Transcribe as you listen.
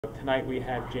Tonight we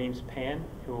have James Pan,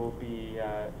 who will be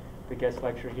the guest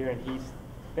lecturer here, and he's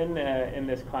been in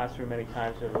this classroom many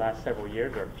times over the last several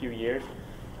years, or a few years.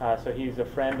 So he's a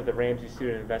friend of the Ramsey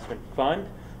Student Investment Fund.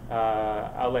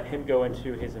 I'll let him go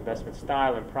into his investment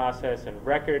style and process and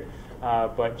record,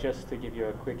 but just to give you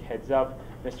a quick heads up,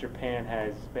 Mr. Pan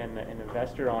has been an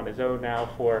investor on his own now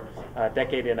for a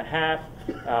decade and a half,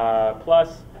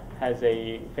 plus has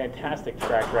a fantastic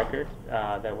track record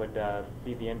that would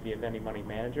be the envy of any money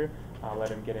manager. I'll let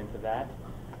him get into that.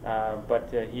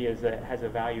 But he has a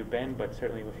value bend, but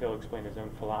certainly he'll explain his own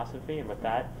philosophy. And with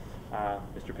that,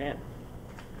 Mr. Pan.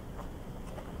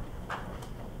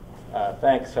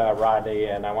 Thanks, Rodney,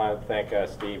 and I want to thank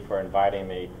Steve for inviting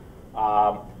me.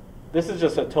 This is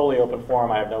just a totally open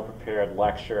forum. I have no prepared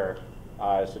lecture.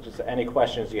 So just any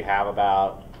questions you have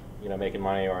about making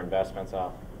money or investments,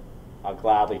 I'll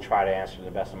gladly try to answer to the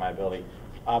best of my ability.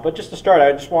 But just to start,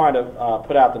 I just wanted to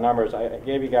put out the numbers. I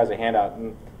gave you guys a handout.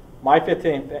 And my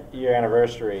 15th year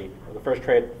anniversary, the first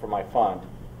trade for my fund,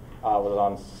 was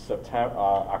on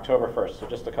October 1st, so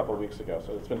just a couple of weeks ago.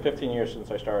 So it's been 15 years since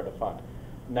I started the fund.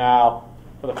 Now,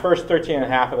 for the first 13 and a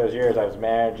half of those years, I was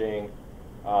managing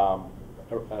a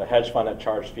hedge fund that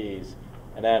charged fees.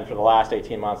 And then for the last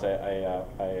 18 months,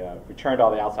 I returned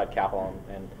all the outside capital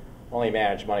and only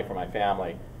managed money for my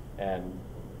family. And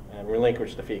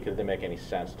relinquish the fee because it didn't make any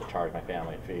sense to charge my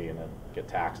family a fee and then get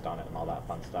taxed on it and all that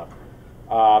fun stuff.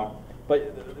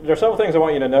 But there are several things I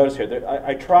want you to notice here.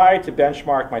 I try to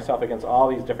benchmark myself against all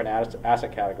these different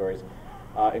asset categories,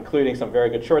 including some very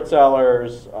good short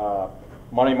sellers,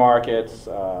 money markets,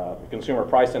 the Consumer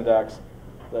Price Index,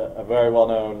 a very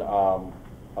well-known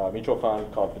mutual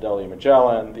fund called Fidelity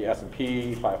Magellan, the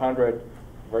S&P 500,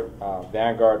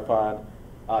 Vanguard Fund.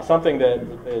 Something that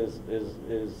is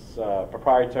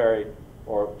proprietary,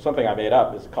 or something I made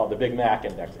up, is called the Big Mac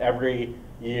Index. Every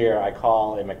year I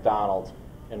call a McDonald's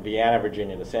in Vienna,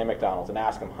 Virginia, the same McDonald's, and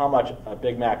ask them how much a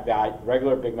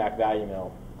regular Big Mac value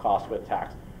meal costs with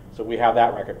tax. So we have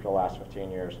that record for the last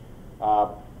 15 years.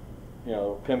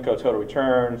 PIMCO Total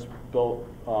Returns,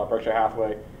 Berkshire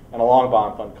Hathaway, and a long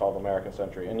bond fund called American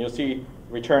Century. And you'll see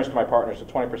returns to my partners at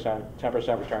 20%,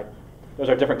 10% return. Those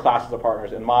are different classes of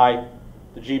partners. And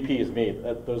the GP is me.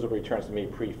 Those are returns to me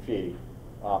pre-fee.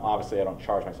 Obviously, I don't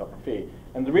charge myself a fee.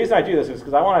 And the reason I do this is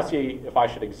because I want to see if I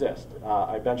should exist.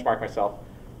 I benchmark myself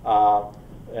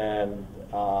and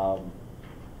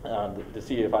to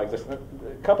see if I exist. A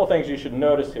couple things you should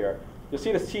notice here. You'll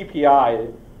see the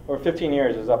CPI over 15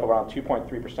 years is up around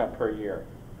 2.3% per year.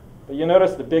 But you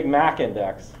notice the Big Mac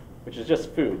Index, which is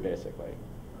just food basically,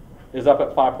 is up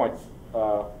at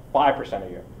 5.5% a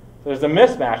year. So there's a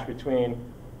mismatch between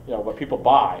what people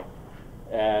buy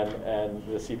and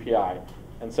the CPI.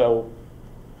 And so,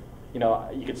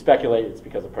 you could speculate it's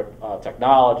because of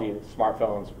technology,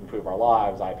 smartphones improve our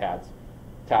lives, iPads,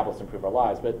 tablets improve our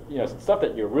lives. But, stuff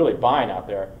that you're really buying out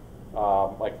there,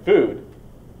 like food,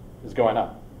 is going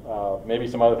up. Maybe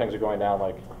some other things are going down,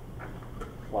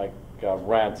 like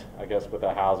rent, I guess, with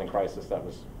the housing crisis that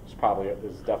is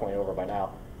definitely over by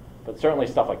now. But certainly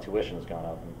stuff like tuition has gone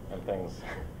up and things.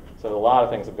 So a lot of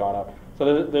things have gone up.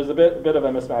 So there's a bit of a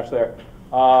mismatch there.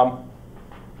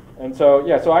 And so,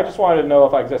 so I just wanted to know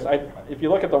if I exist. If you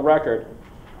look at the record,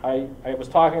 I was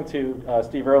talking to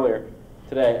Steve earlier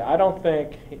today. I don't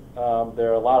think there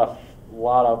are a lot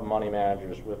of money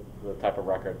managers with the type of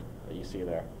record that you see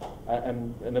there.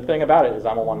 And the thing about it is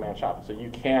I'm a one-man shop, so you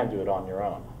can do it on your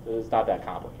own. It's not that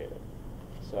complicated.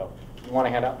 So you want a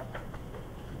handout?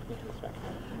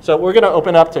 So we're going to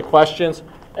open up to questions.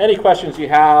 Any questions you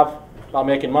have about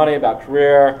making money, about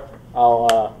career,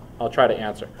 I'll try to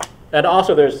answer. And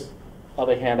also there's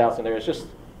other handouts in there. It's just,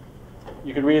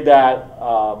 you can read that,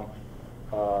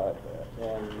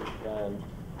 and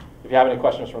if you have any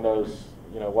questions from those,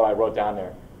 what I wrote down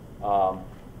there,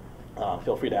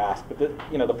 feel free to ask. But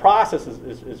the process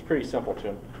is pretty simple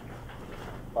too.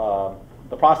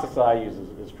 The process that I use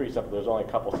is pretty simple. There's only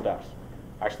a couple steps,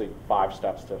 actually 5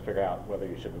 steps to figure out whether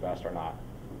you should invest or not.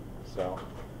 So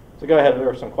go ahead. There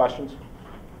are some questions.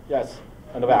 Yes,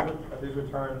 in the back. Are these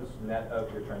returns net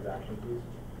of your transaction fees?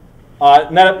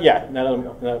 Net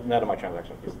of my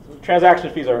transaction fees.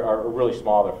 Transaction fees are really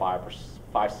small. They're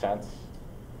 5 cents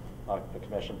a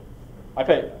commission. I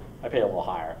pay a little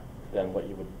higher than what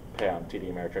you would pay on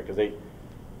TD Ameritrade because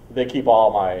they keep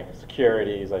all my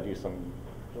securities. I do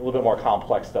a little bit more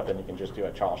complex stuff than you can just do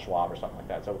at Charles Schwab or something like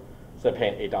that. So instead of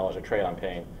paying $8 a trade, I'm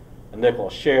paying a nickel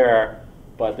a share,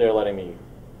 but they're letting me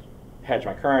hedge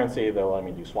my currency. They're letting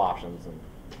me do swap options and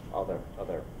other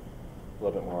a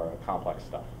little bit more complex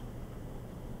stuff.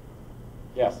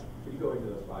 Yes? Could you go into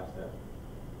those 5 steps?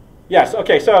 Yes.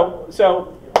 Okay. So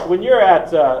when you're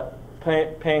at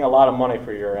paying a lot of money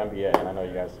for your MBA, and I know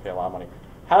you guys pay a lot of money,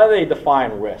 how do they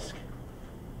define risk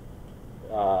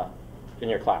in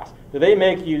your class? Do they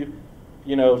make you,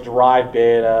 derive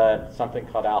beta and something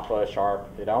called alpha, sharp?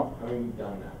 They don't? I mean, we've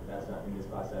done that. That's not in this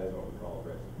class. That is what we call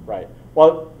risk. Right.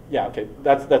 Well, yeah. Okay.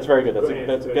 That's very good.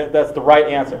 That's the right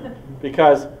answer,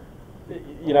 because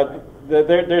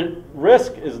the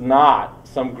risk is not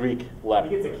some Greek letter.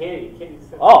 He gets a candy.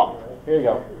 Oh, here you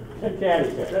go. Candy.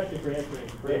 Especially for answering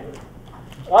correctly.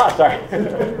 Ah, sorry.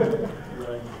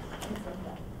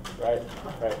 Right.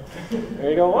 Right. There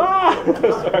you go. Ah,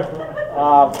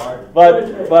 sorry.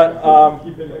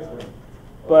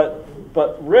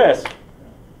 But risk.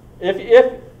 If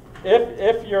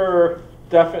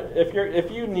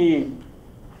you need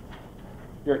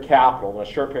your capital in a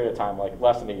short period of time, like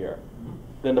less than a year,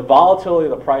 then the volatility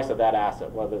of the price of that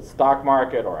asset, whether it's stock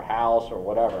market or a house or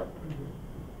whatever,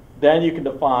 then you can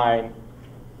define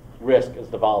risk as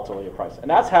the volatility of price. And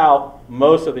that's how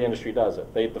most of the industry does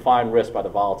it. They define risk by the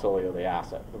volatility of the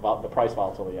asset, the price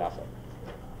volatility of the asset.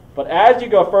 But as you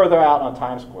go further out on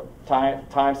time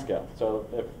scale, so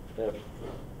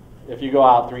if you go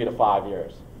out 3 to 5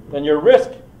 years, then your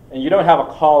risk, and you don't have a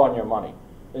call on your money,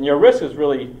 then your risk is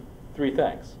really 3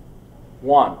 things.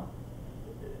 One,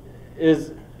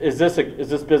 is this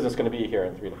business going to be here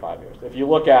in 3 to 5 years? If you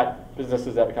look at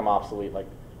businesses that become obsolete, like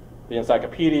the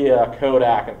Encyclopedia,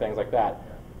 Kodak, and things like that,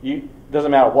 it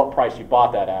doesn't matter what price you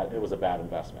bought that at, it was a bad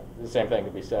investment. The same thing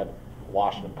could be said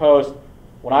Washington Post.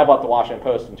 When I bought the Washington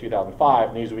Post in 2005,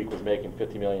 Newsweek was making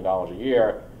 $50 million a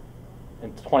year.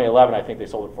 In 2011, I think they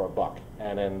sold it for $1.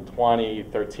 And in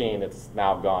 2013, it's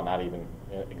now gone, not even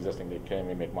existing. They can't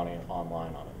even make money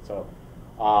online on it. So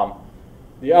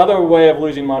the other way of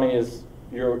losing money is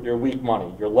your weak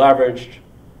money. You're leveraged,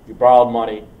 you borrowed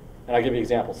money. And I'll give you an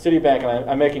example. Citibank, and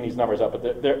I'm making these numbers up, but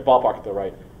they're ballpark, they're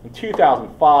right. In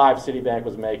 2005, Citibank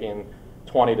was making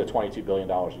 $20 to $22 billion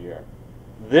a year.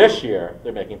 This year,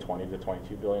 they're making $20 to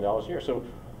 $22 billion a year. So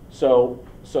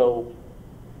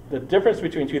the difference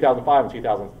between 2005 and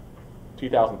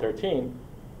 2013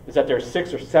 is that there's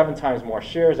 6 or 7 times more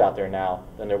shares out there now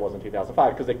than there was in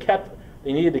 2005, because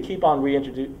they needed to keep on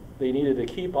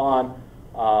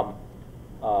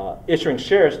issuing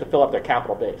shares to fill up their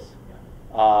capital base.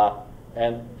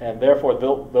 And therefore,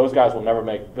 those guys will never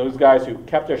make, those guys who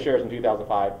kept their shares in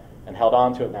 2005 and held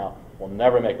on to it now will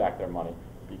never make back their money,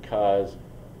 because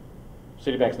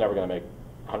Citibank's never going to make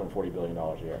 $140 billion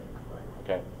a year.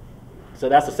 Okay? So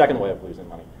that's the second way of losing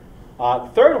money. The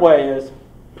third way is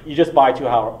you just buy too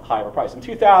high of a price. In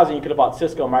 2000, you could have bought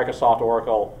Cisco, Microsoft,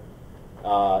 Oracle,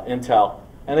 Intel,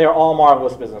 and they are all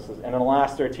marvelous businesses. And in the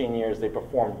last 13 years, they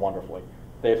performed wonderfully.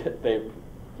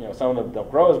 Some of them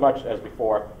don't grow as much as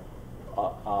before,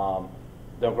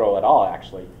 don't grow at all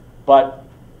actually. But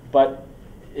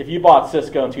if you bought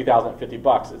Cisco in 2000 at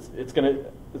 $50, it's going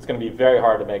to be very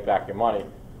hard to make back your money.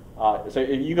 So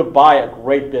you could buy a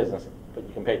great business, but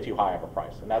you can pay too high of a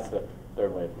price, and that's the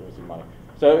third way of losing money.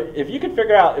 So if you could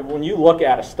figure out, when you look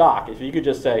at a stock, if you could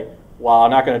just say, well,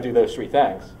 I'm not going to do those 3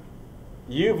 things,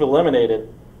 you've eliminated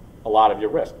a lot of your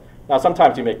risk. Now,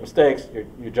 sometimes you make mistakes.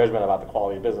 Your judgment about the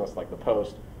quality of business, like the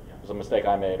Post, was a mistake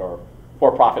I made, or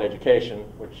for-profit education,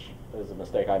 which is a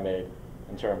mistake I made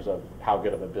in terms of how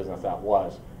good of a business that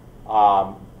was.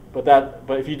 But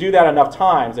if you do that enough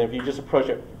times, and if you just approach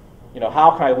it,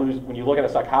 how can I lose, when you look at a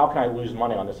stock, how can I lose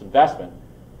money on this investment?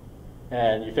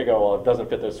 And you figure, well, it doesn't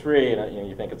fit those 3, and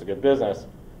you think it's a good business,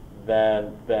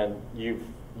 then you've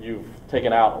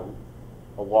taken out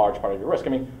a large part of your risk. I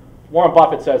mean, Warren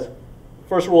Buffett says,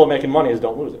 first rule of making money is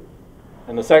don't lose it.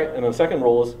 And the second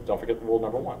rule is don't forget rule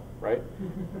number 1, right?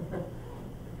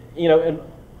 In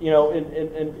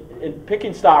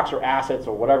picking stocks or assets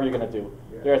or whatever you're going to do,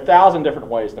 there are 1,000 different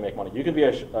ways to make money. You can be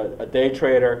a day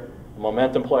trader, a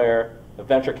momentum player, a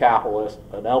venture capitalist,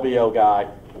 an LBO guy,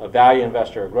 a value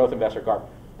investor, a growth investor, GARP.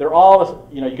 They're all,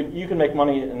 you can make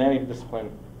money in any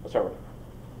discipline whatsoever.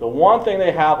 The one thing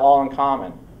they have all in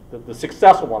common, the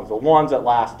successful ones, the ones that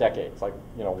last decades, like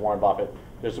Warren Buffett.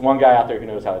 There's one guy out there who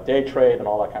knows how to day trade and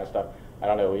all that kind of stuff. I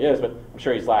don't know who he is, but I'm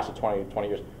sure he's lasted 20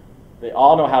 years. They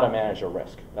all know how to manage their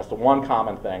risk. That's the one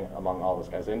common thing among all those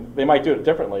guys. And they might do it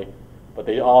differently, but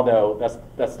they all know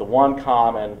that's the one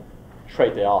common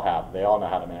trait they all have. They all know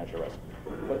how to manage their risk.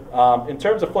 But in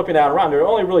terms of flipping that around, there are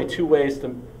only really 2 ways to.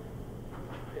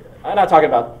 I'm not talking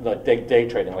about day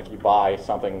trading, like you buy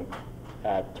something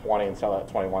at 20 and sell it at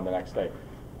 21 the next day.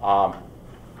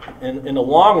 In the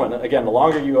long run, again, the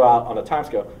longer you go out on the time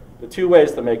scale, the 2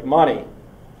 ways to make money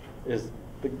is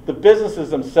the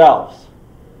businesses themselves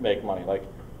make money. Like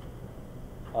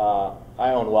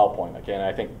I own WellPoint. Okay, and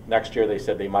I think next year they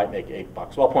said they might make $8.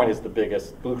 WellPoint is the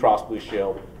biggest Blue Cross Blue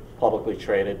Shield publicly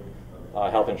traded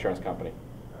health insurance company.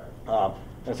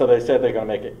 And so they said they're going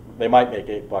to make it. They might make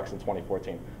 $8 in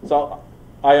 2014. So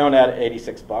I own that at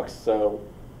 $86. So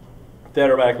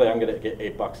theoretically, I'm going to get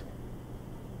 $8.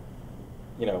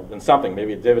 You know, in something,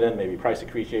 maybe a dividend, maybe price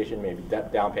appreciation, maybe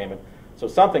debt down payment. So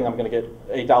something I'm going to get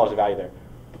 $8 of value there.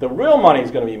 But the real money is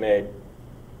going to be made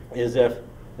is if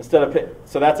instead of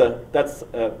so that's a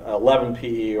 11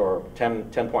 PE or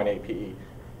 10.8 PE.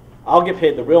 I'll get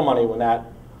paid the real money when that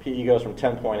PE goes from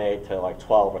 10.8 to like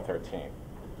 12 or 13.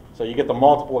 So you get the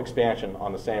multiple expansion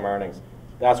on the same earnings.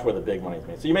 That's where the big money is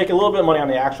made. So you make a little bit of money on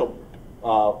the actual,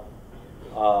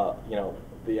 you know,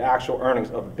 the actual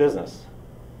earnings of the business.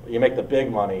 But you make the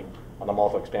big money on the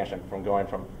multiple expansion from going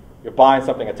from you're buying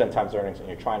something at 10 times earnings and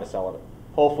you're trying to sell it.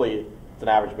 Hopefully it's an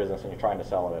average business and you're trying to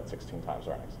sell it at 16 times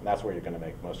earnings. And that's where you're going to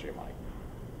make most of your money.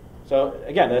 So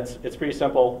again, it's pretty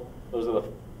simple. Those are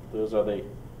the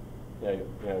you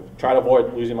know, try to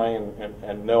avoid losing money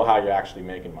and know how you're actually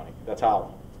making money. That's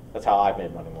how I've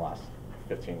made money in the last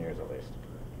 15 years at least.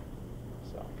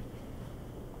 So,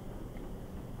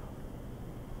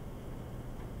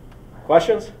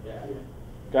 questions? Yeah.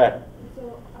 Go ahead.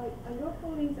 So are your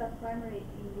holdings are primary in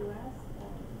U.S.?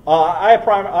 I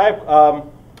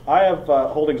have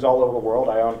holdings all over the world.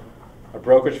 I own a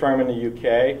brokerage firm in the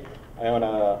UK. I own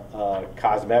a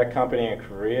cosmetic company in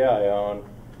Korea. I own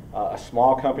a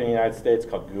small company in the United States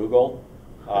called Google.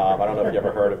 I don't know if you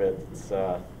ever heard of it. It's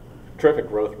a terrific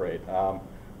growth rate. So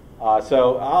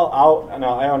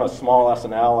I own a small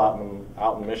S&L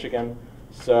out in Michigan.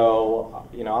 So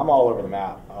you know, I'm all over the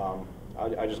map.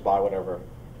 I just buy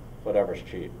whatever's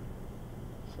cheap.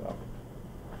 So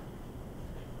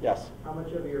yes. How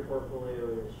much of your portfolio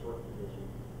is short position?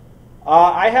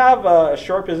 I have a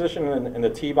short position in the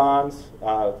T-bonds.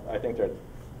 I think they're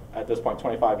at this point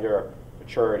 25-year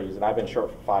maturities, and I've been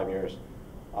short for 5 years.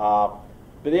 But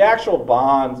the actual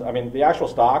bonds, I mean the actual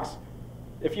stocks,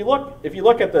 if you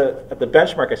look at the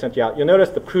benchmark I sent you out, you'll notice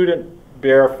the Prudent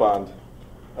Bear Fund.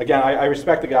 Again, I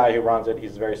respect the guy who runs it.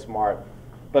 He's very smart.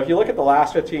 But if you look at the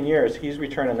last 15 years, he's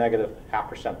returned a negative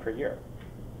 0.5% per year,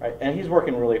 right? And he's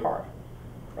working really hard,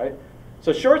 right?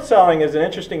 So short selling is an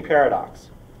interesting paradox.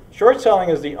 Short selling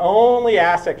is the only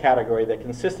asset category that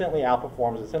consistently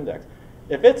outperforms its index.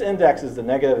 If its index is the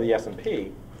negative of the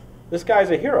S&P, this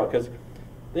guy's a hero because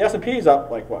the S&P is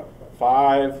up like what,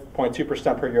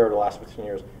 5.2% per year over the last 15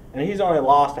 years, and he's only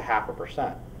lost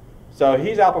 0.5%. So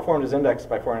he's outperformed his index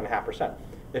by 4.5%.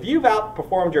 If you've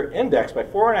outperformed your index by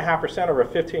 4.5% over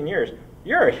 15 years,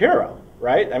 you're a hero,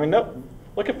 right? I mean,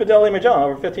 look at Fidelity Magellan.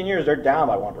 Over 15 years, they're down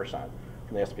by 1% from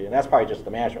the S&P, and that's probably just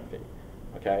the management fee.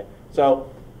 Okay, so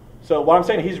what I'm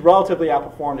saying, he's relatively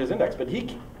outperformed his index, but you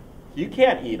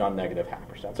can't eat on negative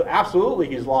 0.5%. So absolutely,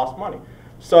 he's lost money.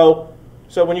 So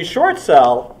when you short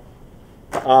sell,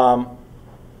 there's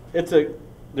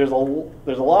a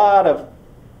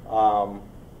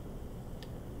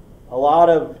lot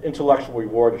of intellectual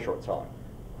reward to short selling,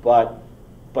 but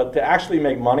to actually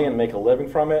make money and make a living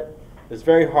from it is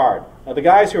very hard. Now the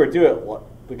guys who do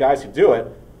it,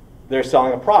 they're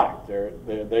selling a product.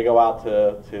 They go out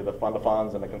to the fund of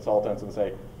funds and the consultants and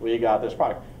say, we got this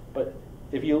product. But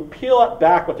if you peel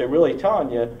back, what they're really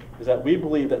telling you is that we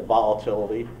believe that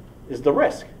volatility is the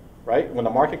risk, right? When the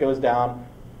market goes down,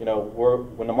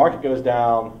 when the market goes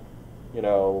down,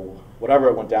 whatever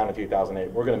it went down in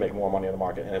 2008, we're going to make more money in the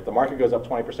market. And if the market goes up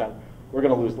 20%, we're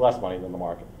going to lose less money than the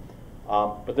market.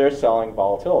 But they're selling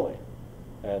volatility,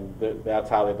 and that's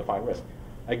how they define risk.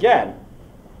 Again,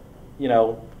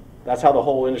 that's how the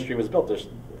whole industry was built.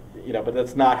 But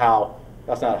that's not how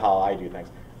I do things.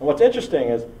 And what's interesting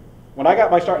is when I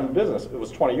got my start in the business, it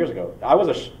was 20 years ago. I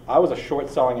was a short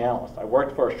selling analyst. I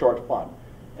worked for a short fund,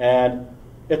 and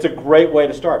it's a great way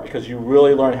to start because you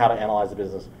really learn how to analyze the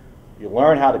business. You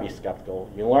learn how to be skeptical.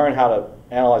 You learn how to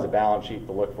analyze a balance sheet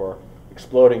to look for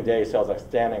exploding day sales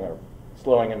outstanding or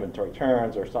slowing inventory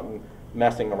turns or something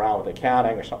messing around with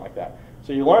accounting or something like that.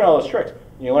 So you learn all those tricks.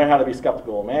 And you learn how to be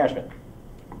skeptical in management.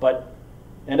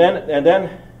 And then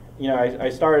I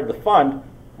started the fund,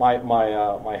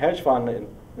 my hedge fund in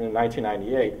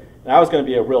 1998, and I was going to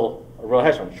be a real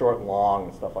hedge fund, short and long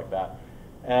and stuff like that.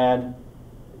 And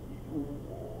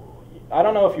I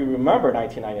don't know if you remember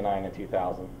 1999 and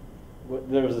 2000.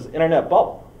 There was this internet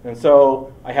bubble, and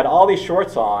so I had all these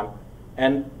shorts on,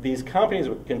 and these companies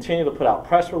would continue to put out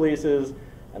press releases,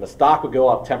 and the stock would go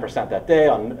up 10% that day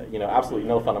on absolutely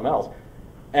no fundamentals,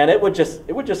 and it would just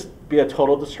be a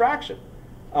total distraction.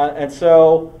 And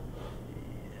so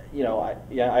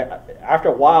after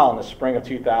a while in the spring of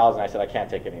 2000, I said I can't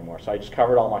take it anymore. So I just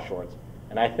covered all my shorts,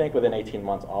 and I think within 18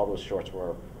 months, all those shorts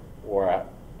were a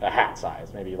hat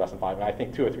size, maybe less than 5. And I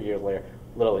think 2 or 3 years later,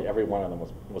 literally every one of them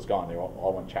was gone. They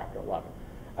all went Chapter 11.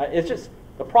 It's just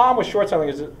the problem with short selling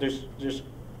is that there's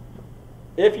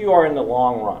if you are in the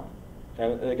long run,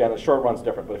 and again the short run's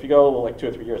different, but if you go like 2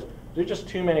 or 3 years, there's just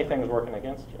too many things working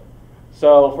against you.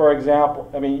 So, for example,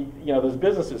 I mean, those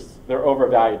businesses, they're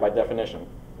overvalued by definition,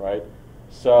 right?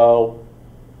 So,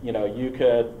 you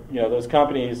could, those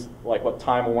companies like what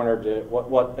Time Warner did,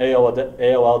 what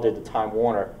AOL did to Time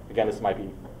Warner. Again, this might be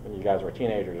when you guys were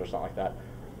teenagers or something like that.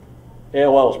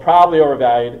 AOL was probably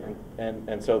overvalued,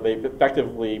 and so they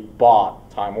effectively bought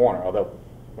Time Warner, although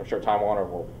I'm sure Time Warner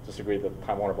will disagree that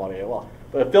Time Warner bought AOL.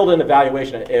 But it filled in the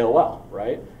valuation at AOL,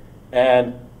 right?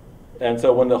 And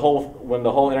so when the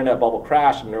whole internet bubble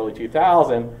crashed in the early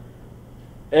 2000,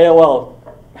 AOL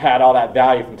had all that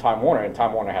value from Time Warner, and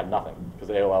Time Warner had nothing because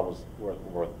AOL was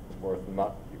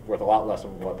worth a lot less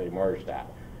than what they merged at.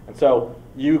 And so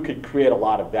you could create a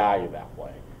lot of value that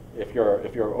way. If you're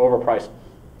overpriced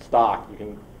stock, you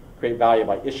can create value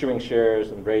by issuing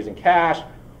shares and raising cash,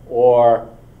 or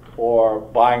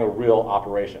buying a real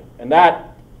operation. And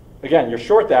that, again, you're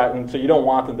short that, and so you don't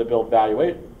want them to build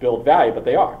value, but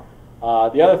they are.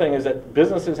 The other thing is that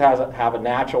businesses have a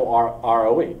natural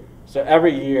ROE. So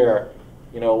every year,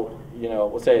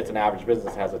 let's say it's an average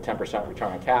business that has a 10%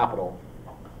 return on capital.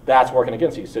 That's working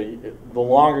against you. So the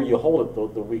longer you hold it,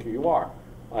 the weaker you are.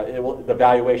 The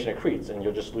valuation accretes, and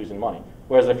you're just losing money.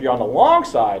 Whereas if you're on the long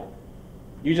side,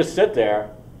 you just sit there,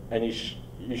 and you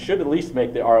should at least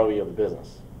make the ROE of the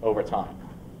business over time.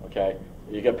 Okay,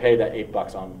 you get paid that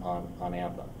 $8 on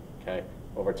Anthem. Okay,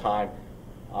 over time,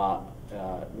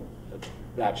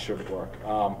 that should work.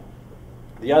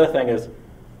 The other thing is,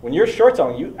 when you're short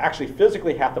selling, you actually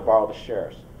physically have to borrow the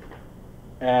shares.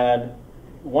 And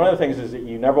one of the things is that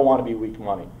you never want to be weak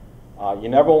money. You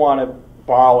never want to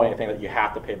borrow anything that you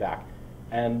have to pay back.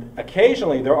 And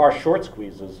occasionally there are short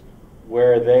squeezes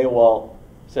where they will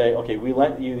say, okay, we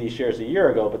lent you these shares a year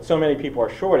ago, but so many people are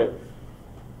shorted,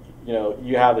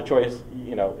 you have the choice,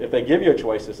 if they give you a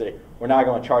choice to say, we're not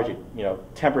going to charge you,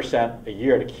 10% a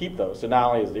year to keep those. So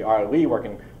not only is the ROE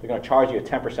working, they're going to charge you a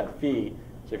 10% fee.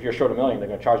 So if you're short $1 million, they're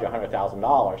going to charge you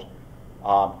 $100,000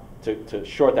 to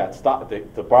short that stock,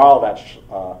 to borrow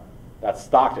that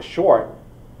stock to short,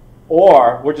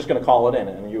 or we're just going to call it in,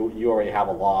 and you already have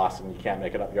a loss and you can't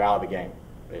make it up. You're out of the game,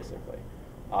 basically.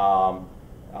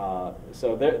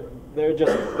 So there are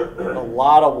just a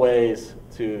lot of ways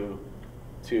to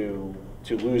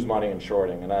lose money in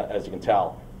shorting, and as you can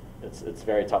tell, it's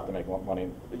very tough to make money.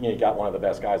 You got one of the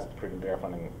best guys at Prudent Bear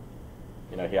Funding.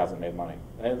 He hasn't made money,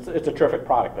 and it's a terrific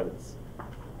product, but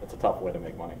it's a tough way to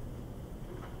make money.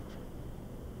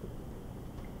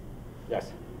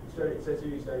 Yes. So you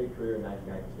started your career in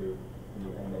 1992,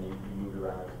 and then you moved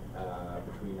around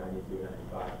between 92 and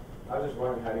 95. I was just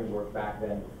wondering how you worked back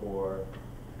then for,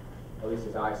 at least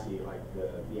as I see, like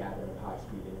the advent of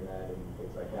high-speed internet and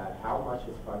things like that. How much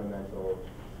is fundamental?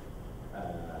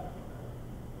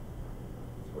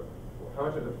 How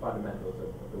much of the fundamentals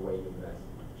of the way you invest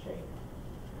changed?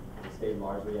 It stayed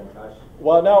largely untouched.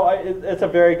 Well, no, it's a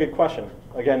very good question.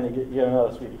 Again, you get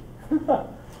another sweetie.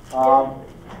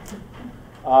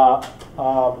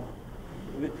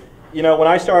 When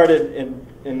I started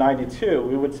in 92,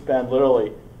 we would spend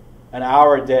literally an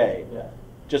hour a day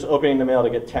just opening the mail to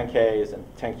get 10Ks and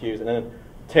 10Qs, and then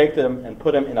take them and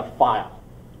put them in a file,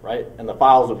 right? And the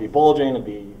files would be bulging. It'd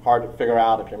be hard to figure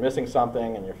out if you're missing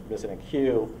something and you're missing a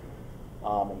Q,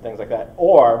 and things like that.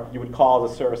 Or you would call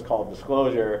the service called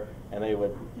Disclosure, and you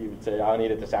would say, I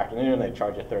need it this afternoon. They'd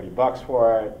charge you $30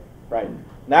 for it, right?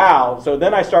 Now, so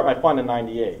then I start my fund in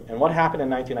 98. And what happened in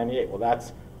 1998? Well,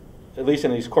 that's, at least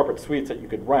in these corporate suites that you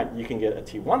could rent, you can get a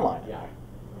T1 line. Yeah.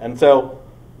 And so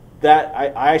that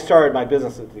I started my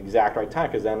business at the exact right time,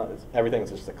 because then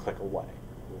everything's just a click away.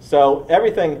 So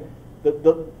everything,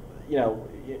 the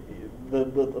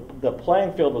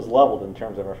playing field was leveled in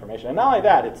terms of information. And not only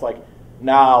that, it's like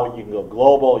now you can go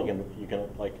global. You can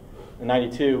like in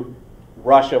 '92,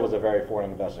 Russia was a very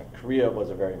foreign investment. Korea was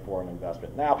a very foreign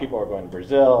investment. Now people are going to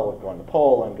Brazil, going to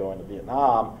Poland, going to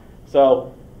Vietnam.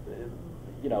 So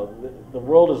the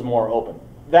world is more open.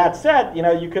 That said,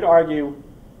 you could argue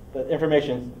that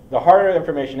the harder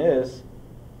information is,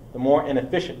 the more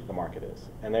inefficient the market is.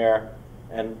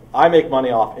 And I make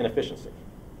money off inefficiency,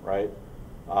 right?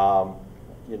 I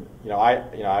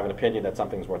have an opinion that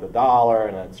something's worth $1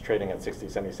 and it's trading at 60,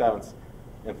 70 cents.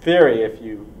 In theory, if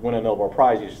you win a Nobel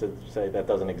Prize, you should say that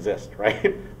doesn't exist,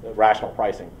 right? Rational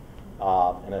pricing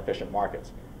in efficient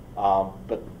markets.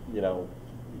 But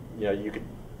you could.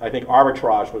 I think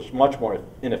arbitrage was much more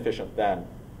inefficient then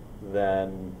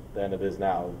than it is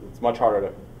now. It's much harder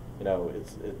to,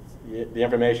 the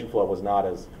information flow was not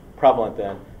as prevalent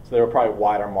then, so there were probably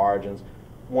wider margins,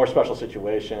 more special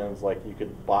situations, like you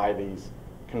could buy these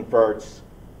converts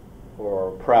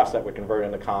or prefs that would convert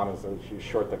into common, so that you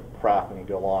short the pref and you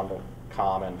go long to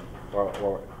common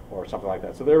or something like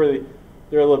that. So there are a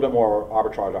little bit more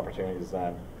arbitrage opportunities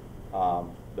than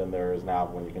there is now,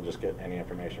 when you can just get any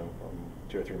information from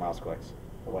 2 or 3 mouse clicks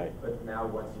away. But now,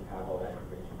 once you have all that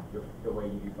information, the way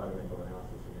you do fundamental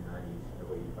analysis in the 90s, the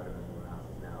way you do fundamental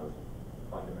analysis now is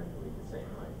fundamentally the same,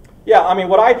 right? Yeah, I mean,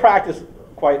 what I practice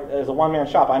as a one-man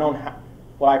shop,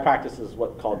 what I practice is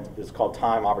called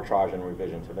time arbitrage and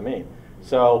revision to the mean.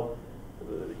 So,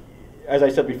 as I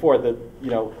said before, the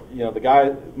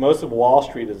guy, most of Wall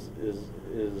Street is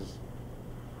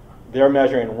they're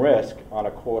measuring risk on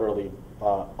a quarterly,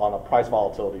 on a price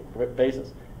volatility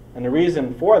basis. And the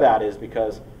reason for that is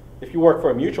because if you work for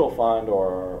a mutual fund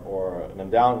or an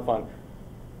endowment fund,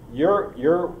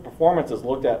 your performance is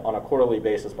looked at on a quarterly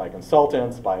basis by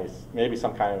consultants, by maybe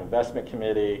some kind of investment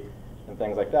committee, and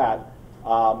things like that.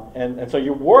 And so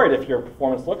you're worried if your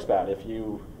performance looks bad, if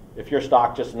your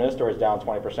stock just missed or is down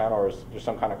 20% or there's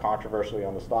some kind of controversy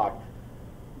on the stock.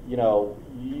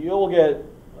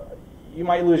 You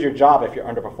might lose your job if you're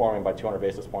underperforming by 200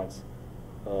 basis points,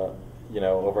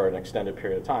 over an extended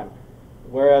period of time.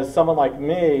 Whereas someone like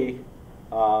me,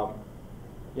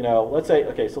 let's say,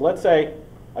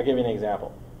 I'll give you an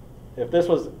example. If this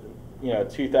was,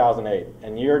 2008,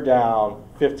 and you're down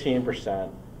 15%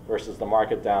 versus the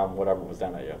market down, whatever was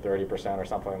down at 30% or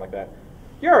something like that,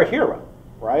 you're a hero,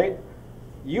 right?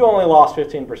 You only lost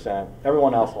 15%.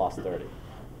 Everyone else lost 30%.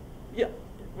 Yeah.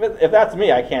 If that's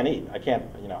me, I can't eat. I can't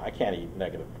eat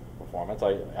negative performance.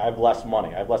 I have less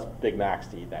money. I have less Big Macs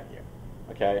to eat that year.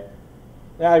 Okay.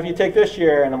 Now, if you take this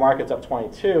year and the market's up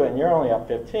 22 and you're only up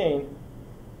 15,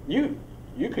 you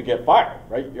could get fired,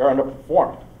 right? You're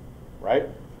underperforming, right?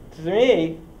 To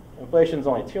me, inflation's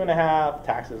only 2.5%.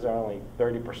 Taxes are only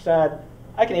 30%.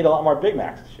 I can eat a lot more Big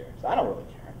Macs this year, so I don't really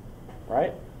care,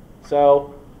 right?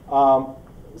 So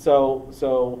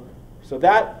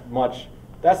that much.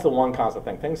 That's the one constant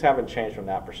thing. Things haven't changed from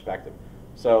that perspective.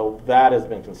 So that has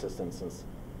been consistent since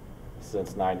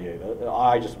 '98.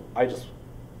 I just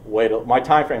wait. My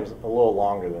time frame is a little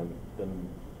longer than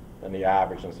the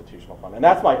average institutional fund, and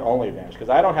that's my only advantage because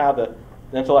I don't have the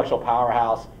intellectual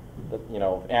powerhouse,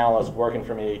 analysts working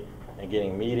for me and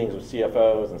getting meetings with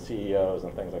CFOs and CEOs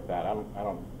and things like that. I don't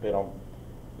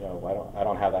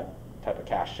have that type of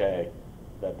cachet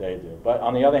that they do. But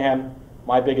on the other hand,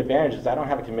 my big advantage is I don't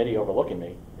have a committee overlooking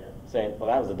me saying, well,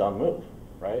 that was a dumb move,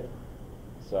 right?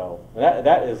 So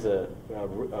that is a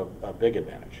big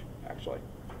advantage, actually.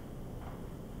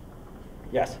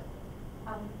 Yes?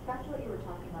 Back to what you were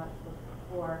talking about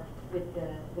before with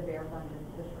the bear fund and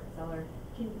the short seller,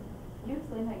 can you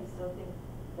explain how you still think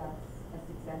that's a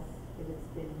success if it's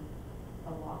been a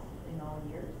loss in all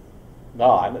years?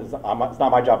 No, it's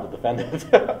not my job to defend it.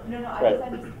 No, right.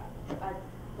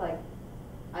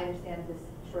 I understand this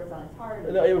short selling is hard.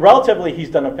 Relatively, he's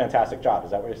done a fantastic job.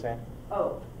 Is that what you're saying?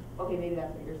 Oh, okay, maybe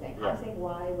that's what you're saying. Yeah. I'm saying,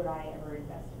 why would I ever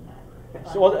invest in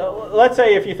that? So let's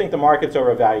say if you think the market's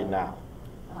overvalued now,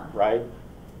 right,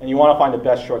 and you want to find the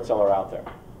best short seller out there,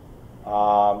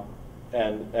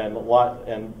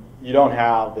 and you don't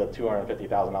have the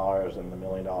 $250,000 and the $1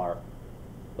 million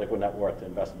liquid net worth to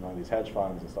invest in one of these hedge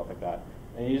funds and stuff like that,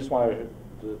 and you just want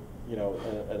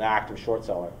an active short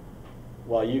seller.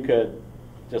 Well, you could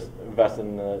just invest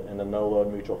in the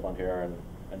no-load mutual fund here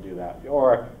and do that.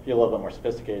 Or if you're a little bit more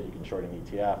sophisticated, you can short an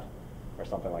ETF or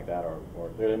something like that. Or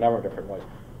there are a number of different ways.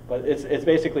 But it's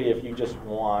basically if you just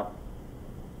want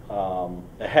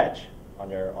a hedge on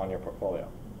your portfolio.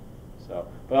 So,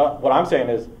 but what I'm saying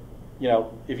is,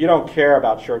 if you don't care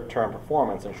about short-term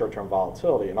performance and short-term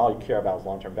volatility, and all you care about is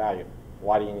long-term value,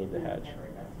 why do you need the hedge?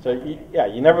 So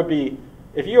you never be.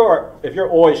 If you're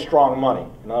always strong money,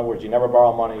 in other words, you never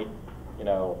borrow money, you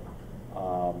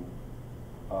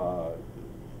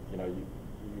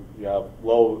have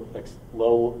low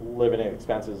living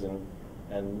expenses,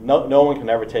 and no one can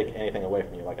ever take anything away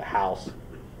from you, like a house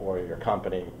or your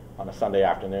company on a Sunday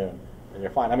afternoon, and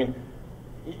you're fine. I mean,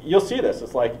 you'll see this.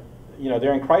 It's like,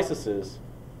 during crises,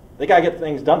 they got to get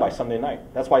things done by Sunday night.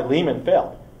 That's why Lehman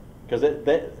failed, because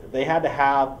they had to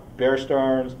have Bear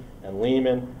Stearns and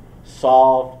Lehman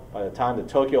solved by the time the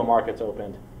Tokyo markets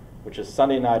opened, which is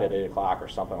Sunday night at 8 o'clock or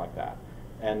something like that.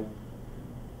 And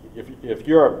if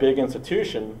you're a big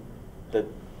institution that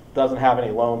doesn't have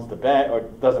any loans to bank, or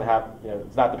doesn't have,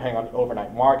 it's not depending on the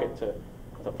overnight market to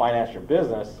to finance your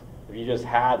business, if you just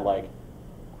had like,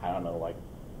 I don't know, like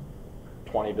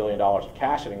 $20 billion of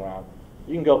cash sitting around,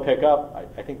 you can go pick up,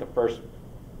 I think the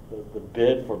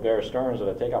bid for Bear Stearns, or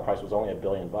the takeout price was only $1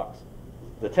 billion.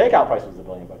 The takeout price was $1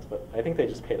 billion, but I think they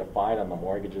just paid a fine on the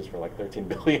mortgages for like $13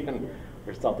 billion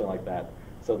or something like that.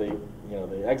 So the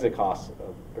exit costs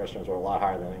of Bear Stearns were a lot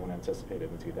higher than anyone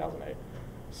anticipated in 2008.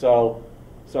 So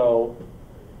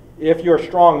if you're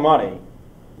strong money,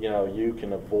 you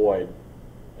can avoid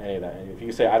any of that. And if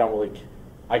you say,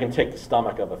 I can take the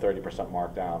stomach of a 30%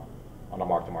 markdown on a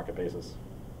mark-to-market basis.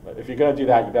 But if you're going to do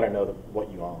that, you better know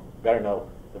what you own. You better know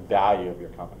the value of your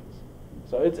companies.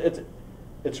 So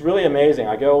it's really amazing.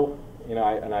 I go, and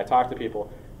I talk to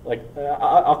people. Like,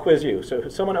 I'll quiz you. So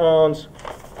if someone owns,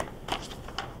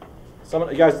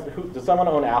 you guys, does someone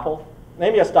own Apple?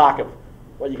 Name me a stock of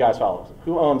what you guys follow.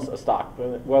 Who owns a stock,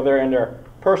 whether in their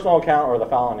personal account or the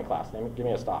following class? Give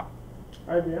me a stock.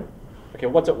 IBM. Okay,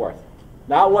 what's it worth?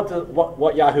 Not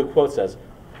what Yahoo quote says.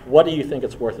 What do you think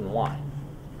it's worth and why?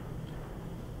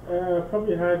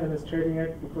 Probably higher than it's trading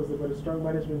at, because they've got a strong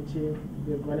management team.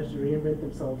 They've managed to reinvent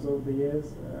themselves over the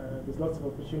years. There's lots of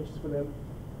opportunities for them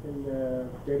in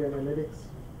data analytics.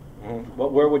 Mm-hmm.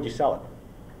 Where would you sell it?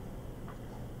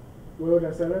 Where would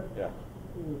I sell it? Yeah.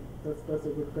 That's a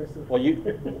good question. Well,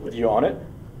 do you own it?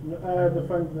 The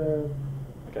fund.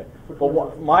 Okay.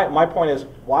 Well, my point is,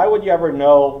 why would you ever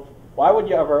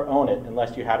own it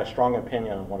unless you had a strong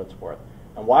opinion on what it's worth?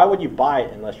 And why would you buy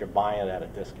it unless you're buying it at a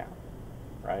discount?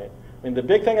 Right? I mean, the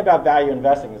big thing about value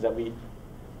investing is that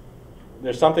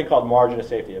there's something called margin of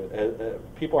safety.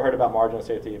 People heard about margin of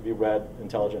safety if you read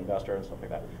Intelligent Investor and stuff like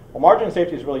that. Well, margin of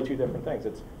safety is really two different things.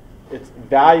 It's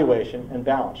valuation and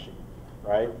balance sheet,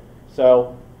 right?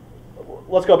 So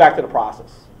let's go back to the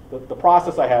process. The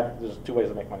process I had, there's two ways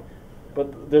to make money.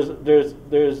 But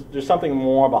there's something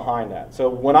more behind that. So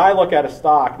when I look at a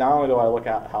stock, not only do I look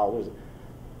at how I lose it,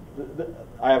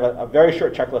 I have a very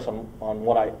short checklist on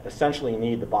what I essentially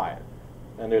need to buy it.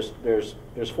 And there's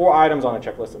 4 items on the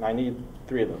checklist, and I need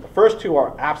 3 of them. The first 2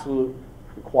 are absolute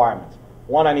requirements.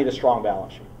 One, I need a strong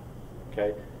balance sheet.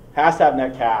 Okay, has to have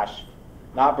net cash,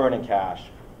 not burning cash,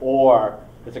 or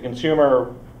it's a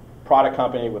consumer product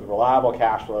company with reliable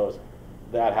cash flows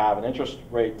that have an interest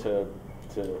rate to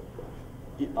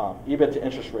EBIT to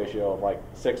interest ratio of like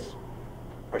 6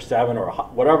 or 7 or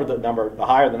whatever the number. The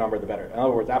higher the number, the better. In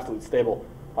other words, absolute stable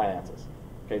finances.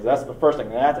 Okay, so that's the first thing,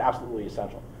 and that's absolutely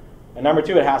essential. And number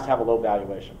 2, it has to have a low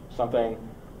valuation. Something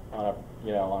on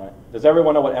a, does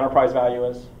everyone know what enterprise value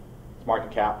is? It's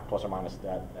market cap plus or minus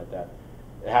that.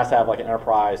 It has to have like an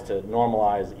enterprise to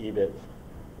normalize EBIT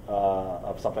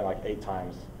of something like 8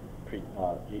 times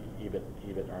EBIT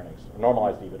earnings,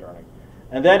 normalized EBIT earnings.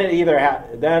 And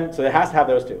then so it has to have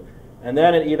those 2. And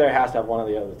then it either has to have one of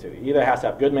the other 2. It either has to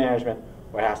have good management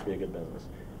or it has to be a good business.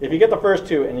 If you get the first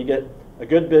 2 and you get a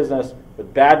good business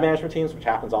with bad management teams, which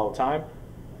happens all the time,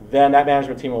 then that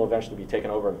management team will eventually be taken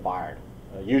over and fired.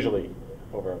 Usually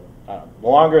over, the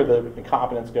longer the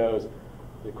incompetence goes,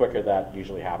 the quicker that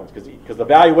usually happens. Because the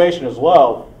valuation is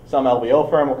low, some LBO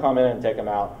firm will come in and take them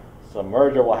out, some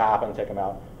merger will happen and take them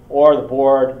out, or the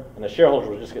board and the shareholders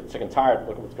will just get sick and tired,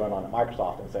 look at what's going on at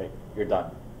Microsoft and say, you're done.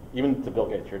 Even to Bill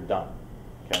Gates, you're done.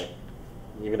 Okay?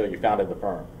 Even though you founded the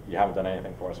firm, you haven't done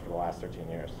anything for us for the last 13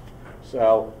 years.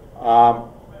 So,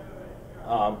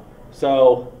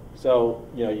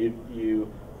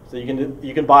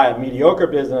 you can buy a mediocre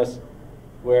business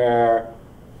where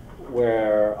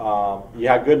you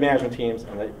have good management teams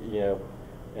and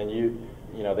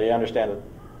they understand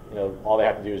that all they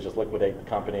have to do is just liquidate the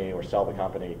company or sell the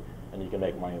company, and you can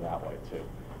make money that way too.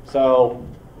 So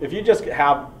if you just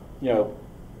have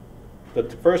the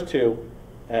first 2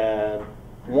 and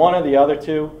one of the other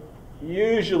 2,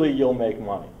 usually you'll make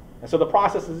money. And so the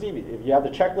process is easy. If you have the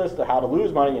checklist of how to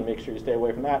lose money and make sure you stay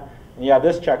away from that, and you have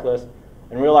this checklist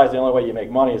and realize the only way you make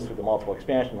money is through the multiple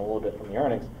expansion, a little bit from the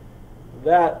earnings,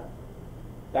 that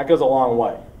goes a long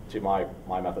way to my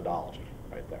methodology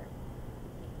right there.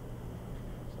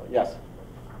 So yes?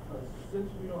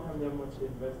 Since we don't have that much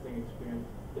investing experience,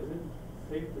 is it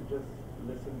safe to just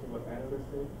listen to what analysts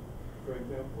say? For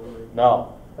example, like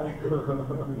No.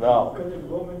 No. Because if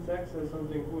Goldman Sachs says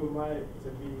something, who am I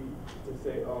to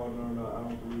say, oh no, I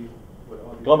don't believe what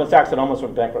all these Goldman Sachs had almost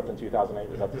went bankrupt in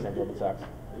 2008. Is that the same Goldman Sachs?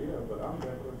 Yeah, but I'm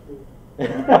bankrupt too.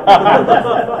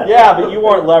 Yeah, but you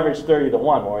weren't leveraged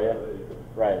 30-1, were you?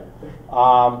 Right.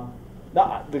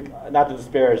 Not to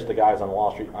disparage the guys on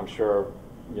Wall Street. I'm sure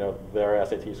their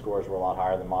SAT scores were a lot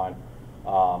higher than mine,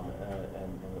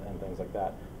 and things like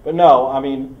that. But no, I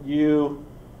mean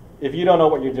if you don't know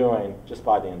what you're doing, just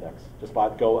buy the index. Just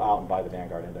go out and buy the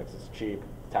Vanguard index. It's cheap,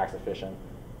 tax efficient.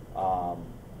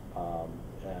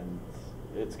 and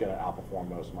it's going to outperform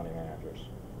most money managers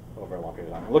over a long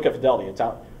period of time. Look at Fidelity.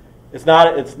 It's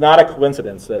not a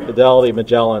coincidence that Fidelity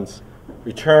Magellan's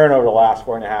return over the last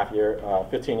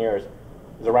 15 years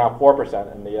is around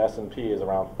 4%, and the S&P is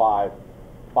around 5%.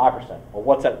 Well,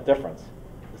 what's that difference?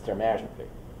 It's their management fee.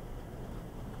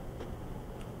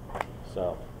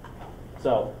 So,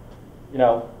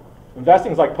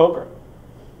 investing is like poker.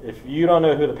 If you don't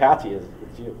know who the patsy is,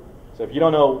 it's you. So if you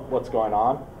don't know what's going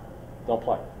on, don't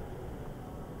play.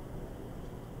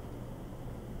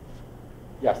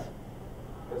 Yes?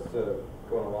 Just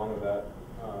going along with that,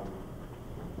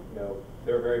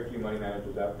 there are very few money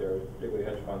managers out there, particularly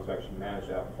hedge funds, who actually manage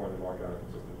to outperform the market on a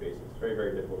consistent basis. It's very,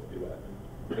 very difficult to do that. And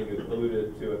I think you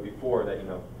alluded to it before that,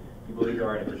 you believe there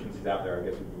are inefficiencies out there. I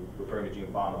guess you're referring to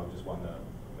Gene Fama, who just won the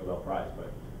Nobel Prize.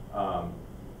 But,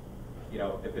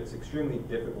 if it's extremely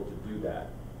difficult to do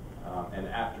that, and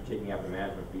after taking out the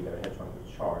management fee that a hedge fund would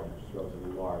charge, which is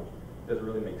relatively large, does it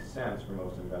really make sense for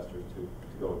most investors to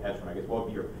go with hedge fund? I guess what would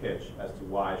be your pitch as to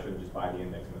why I shouldn't just buy the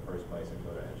index in the first place and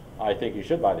go to hedge fund? I think you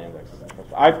should buy the index.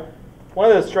 Okay. One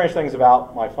of the strange things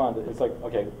about my fund, it's like,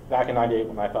 okay, back in '98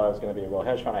 when I thought I was going to be a real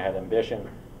hedge fund, I had ambition.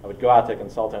 I would go out to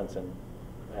consultants and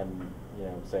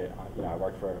say, I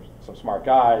work for some smart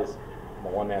guys. I'm a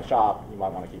one-man shop. You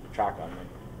might want to keep track on me.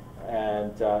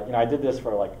 And I did this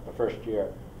for like the first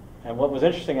year. And what was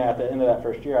interesting at the end of that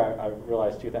first year, I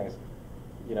realized two things.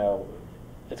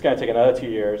 It's going to take another 2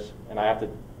 years, and I have to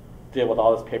deal with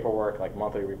all this paperwork, like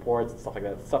monthly reports and stuff like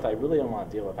that. Stuff I really don't want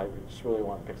to deal with. I just really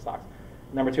want to pick stocks.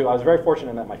 Number two, I was very fortunate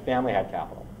in that my family had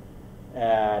capital,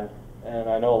 and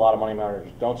I know a lot of money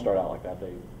managers don't start out like that.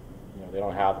 They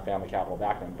don't have the family capital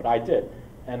back then, but I did.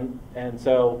 And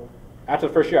so after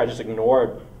the first year, I just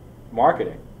ignored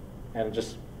marketing and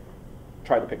just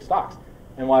tried to pick stocks.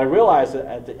 And what I realized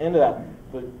at the end of that,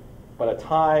 by the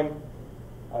time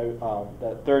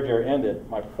that third year ended,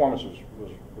 my performance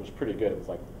was pretty good. It was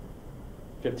like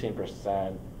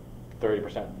 15%,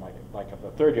 30%. Like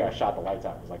the third year, I shot the lights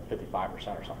out. It was like 55% or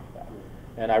something like that.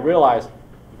 And I realized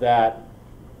that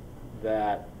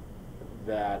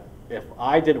if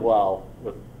I did well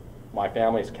with my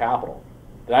family's capital,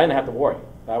 that I didn't have to worry.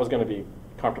 I was going to be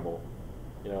comfortable.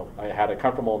 I had a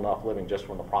comfortable enough living just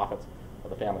from the profits of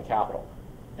the family capital.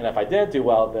 And if I did do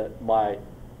well, that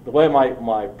the way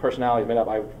my personality is made up,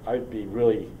 I would be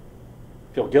really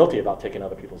feel guilty about taking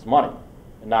other people's money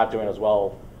and not doing as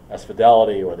well as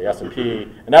Fidelity or the S&P.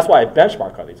 And that's why I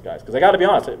benchmark on these guys, because I got to be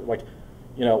honest,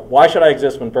 why should I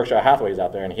exist when Berkshire Hathaway is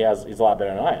out there and he's a lot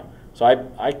better than I am? So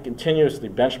I continuously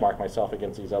benchmark myself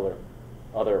against these other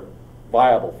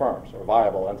viable firms or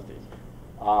viable entities.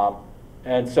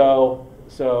 And so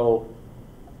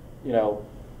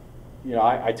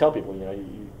I tell people,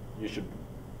 you should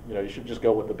just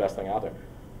go with the best thing out there.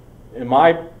 In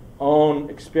my own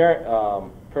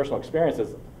personal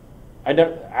experiences,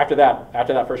 after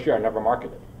that first year, I never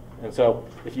marketed. And so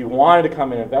if you wanted to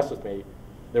come and invest with me,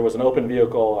 there was an open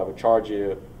vehicle. I would charge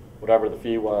you whatever the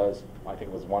fee was. I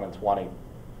think it was 1 in 20,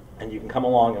 and you can come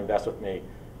along and invest with me,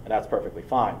 and that's perfectly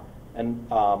fine. And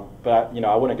but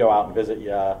I wouldn't go out and visit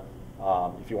you.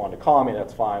 If you wanted to call me,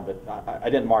 that's fine. But I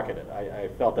didn't market it. I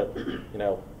felt that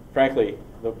frankly,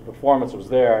 the performance was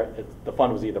there. The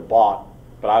fund was either bought,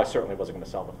 but I certainly wasn't going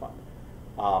to sell the fund.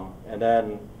 And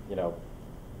then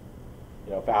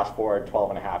fast forward 12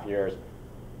 and a half years,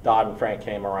 Dodd-Frank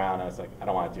came around, and I was like, I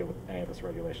don't want to deal with any of this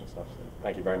regulation stuff. So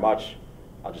thank you very much.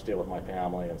 I'll just deal with my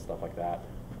family and stuff like that.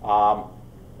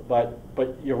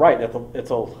 But you're right.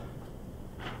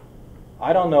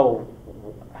 I don't know.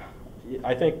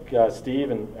 I think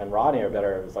Steve and Rodney are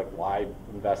better. It's like, why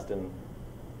invest in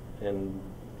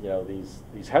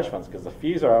these hedge funds? Because the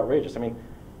fees are outrageous. I mean,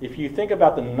 if you think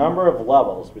about the number of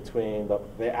levels between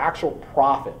the actual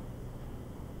profit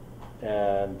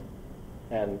and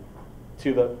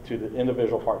to the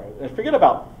individual partner, and forget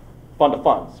about fund of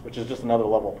funds, which is just another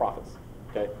level of profits.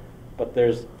 Okay, but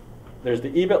there's the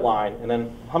EBIT line, and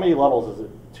then how many levels is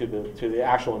it to the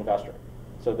actual investor?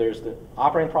 So there's the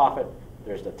operating profit,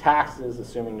 there's the taxes,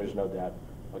 assuming there's no debt.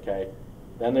 Okay,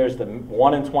 then there's the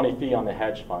 1 in 20 fee on the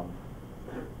hedge fund,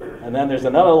 and then there's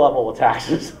another level of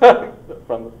taxes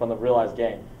from the realized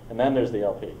gain, and then there's the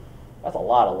LP. That's a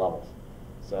lot of levels.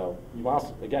 So you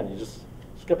just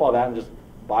skip all that and just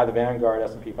buy the Vanguard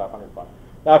S&P 500 fund.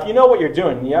 Now, if you know what you're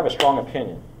doing and you have a strong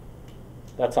opinion,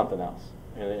 that's something else.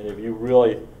 And if you're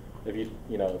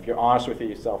honest with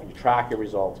yourself, you track your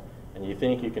results, and you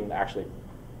think you can actually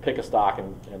pick a stock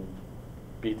and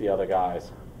beat the other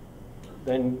guys,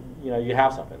 then you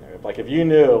have something there. Like if you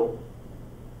knew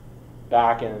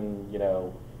back in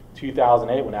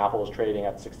 2008 when Apple was trading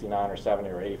at 69 or 70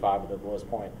 or 85 at the lowest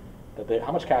point,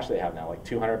 how much cash do they have now? Like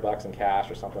 $200 in cash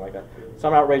or something like that.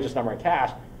 Some outrageous number in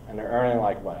cash, and they're earning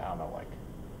like, what, I don't know,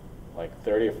 like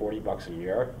 30 or 40 bucks a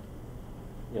year.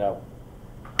 You know,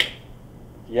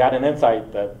 you had an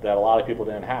insight that a lot of people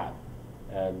didn't have.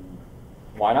 And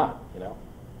why not, you know?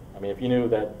 I mean, if you knew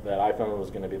that iPhone was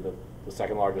going to be the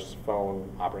second largest phone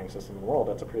operating system in the world,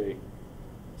 it's pretty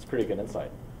good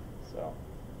insight. So,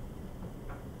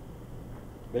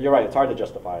 but you're right, it's hard to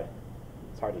justify.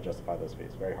 It's hard to justify those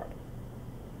fees, very hard.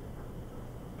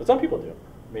 But some people do.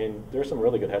 I mean, there's some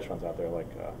really good hedge funds out there,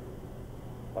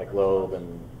 like Loeb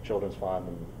and Children's Fund,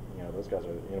 and you know, those guys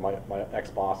are. You know, my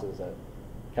ex-bosses at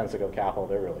Kensico Capital,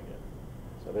 they're really good.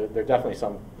 So there are definitely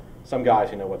some guys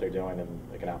who know what they're doing and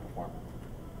they can outperform.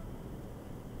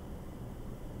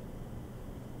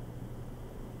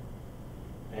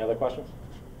 Any other questions?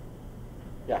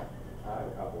 Yeah. I have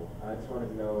a couple. I just wanted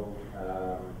to know,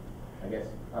 I guess,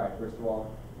 all right, first of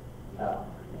all, I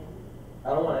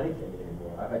don't want anything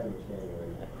anymore. I've had too much candy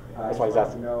already. That's why he's I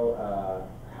just asking. wanted to know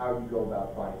how you go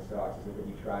about finding stocks. Is it that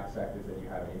you track sectors that you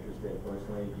have an interest in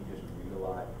personally? Do you just read a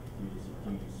lot?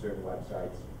 Do you use certain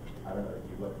websites? I don't know. Do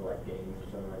you look for like games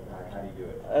or something like that? How do you do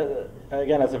it?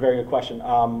 Again, that's a very good question.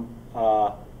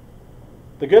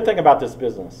 The good thing about this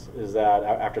business is that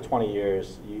after 20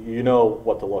 years, you know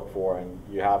what to look for, and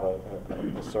you have a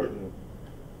certain,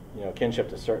 you know, kinship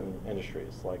to certain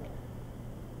industries, like,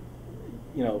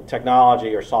 you know,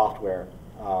 technology or software.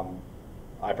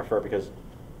 I prefer because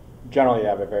generally they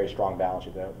have a very strong balance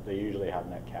sheet. They usually have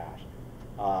net cash.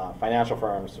 Financial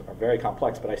firms are very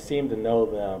complex, but I seem to know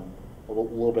them a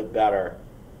little bit better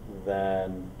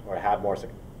than, or have more,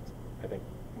 I think,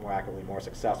 more accurately, more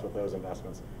success with those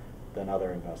investments than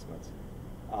other investments.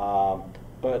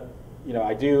 But you know,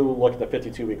 I do look at the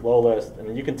 52-week low list,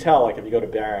 and you can tell, like if you go to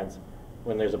Barron's,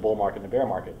 when there's a bull market and a bear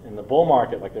market. In the bull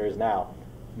market, like there is now,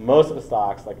 most of the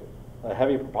stocks, like a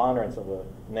heavy preponderance of the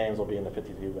names will be in the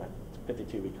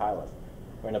 52-week high list.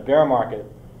 Or in a bear market,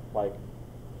 like,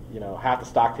 you know, half the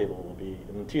stock table will be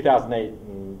in 2008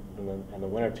 and the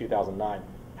winter of 2009.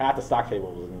 Half the stock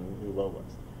table was in the new low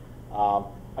list.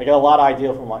 I get a lot of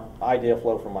idea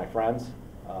flow from my friends.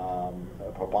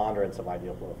 A preponderance of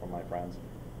idea flow from my friends.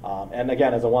 And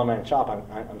again, as a one-man shop,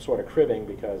 I'm sort of cribbing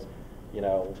because, I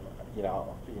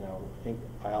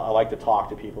like to talk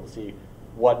to people to see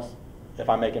if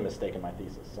I'm making a mistake in my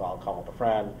thesis. So I'll call up a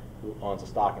friend who owns a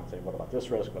stock and say, what about this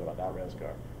risk? What about that risk?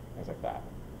 Or things like that.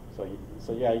 So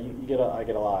yeah, I get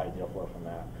a lot of idea flow from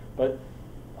that. But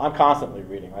I'm constantly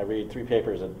reading. I read 2 or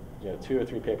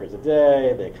 3 papers a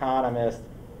day. The Economist,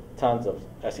 tons of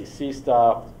SEC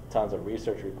stuff, tons of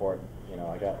research report. You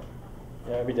know,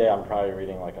 every day I'm probably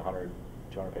reading like 100,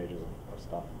 200 pages of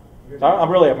stuff. So I'm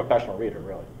really a professional reader,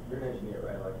 really. You're an engineer,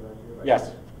 right? Like an engineer?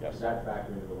 Yes, yes. Does that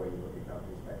factor into the way you look at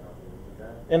companies, tech companies, like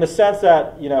that? In the sense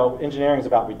that, you know, engineering is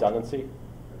about redundancy.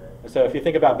 Okay. And so if you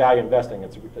think about value investing,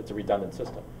 it's a redundant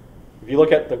system. If you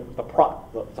look at it's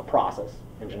a process.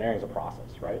 Engineering is a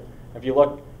process, right? If you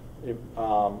look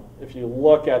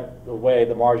at the way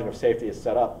the margin of safety is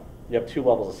set up, you have 2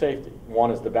 levels of safety.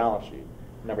 One is the balance sheet.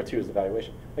 Number 2 is the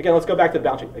valuation. Again, let's go back to the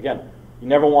balance sheet. Again, you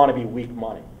never want to be weak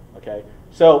money. Okay.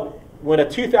 So when a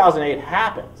 2008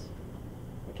 happens,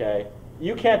 okay,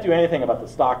 you can't do anything about the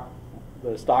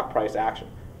stock price action.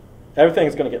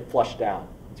 Everything's going to get flushed down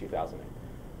in 2008.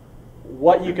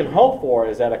 What you can hope for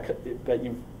is that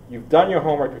you've done your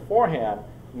homework beforehand,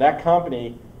 and that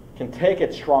company can take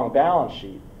its strong balance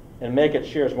sheet and make its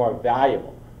shares more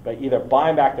valuable by either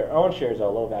buying back their own shares at a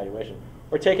low valuation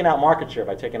or taking out market share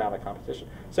by taking out the competition.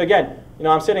 So again, you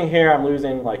know, I'm sitting here, I'm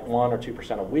losing like 1 or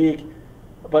 2% a week,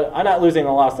 but I'm not losing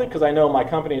a lot of sleep because I know my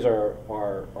companies are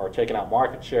taking out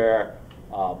market share,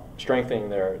 strengthening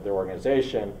their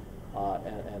organization,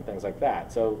 and things like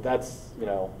that. So that's, you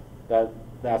know,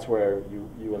 that's where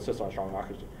you insist on a strong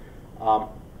market share.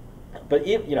 But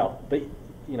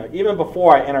even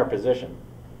before I enter a position,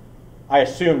 I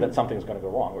assume that something's going to go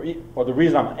wrong, or the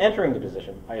reason I'm entering the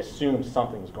position, I assume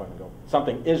something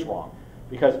is wrong,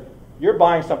 because you're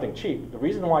buying something cheap. The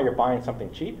reason why you're buying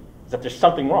something cheap is that there's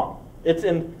something wrong. It's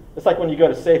like when you go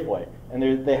to Safeway and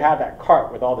they have that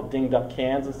cart with all the dinged up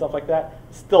cans and stuff like that.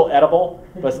 It's still edible,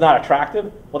 but it's not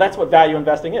attractive. Well, that's what value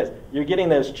investing is. You're getting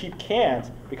those cheap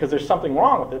cans because there's something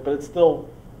wrong with it, but it's still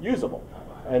usable.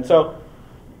 And so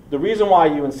the reason why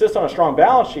you insist on a strong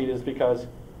balance sheet is because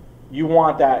you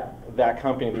want that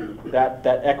company, that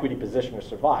equity position to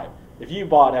survive. If you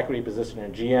bought equity position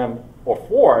in GM or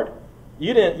Ford,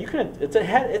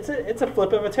 it's a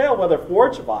flip of a tail whether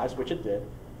Ford survives, which it did,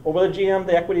 or whether GM,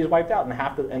 the equity is wiped out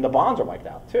and the bonds are wiped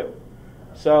out too.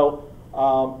 So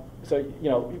So, you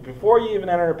know, before you even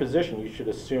enter a position, you should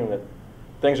assume that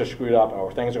things are screwed up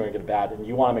or things are going to get bad, and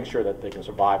you want to make sure that they can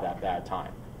survive that bad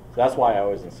time. So that's why I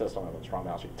always insist on a strong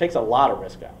balance sheet. It takes a lot of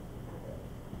risk out.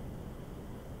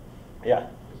 Yeah?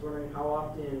 I was wondering, how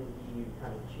often do you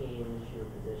kind of change your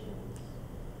positions?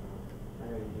 I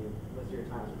know you, most of your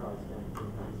time is probably spent in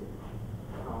investing.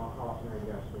 How often are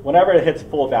you actually? Whenever it hits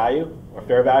full value, or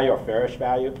fair value, or fairish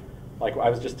value, like I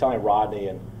was just telling Rodney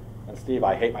and Steve,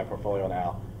 I hate my portfolio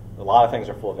now. A lot of things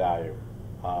are full value.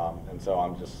 And so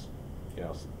I'm just, you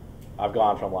know, I've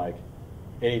gone from like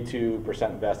 82%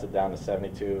 invested down to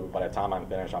 72. By the time I'm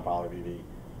finished, I'll probably be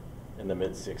in the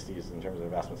mid 60s in terms of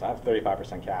investments. I have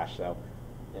 35% cash, so,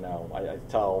 you know, I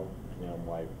tell, you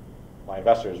know, my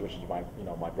investors, which is my, you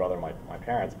know, my brother, my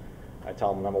parents, I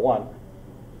tell them, number one,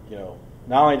 you know,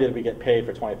 not only did we get paid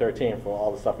for 2013 for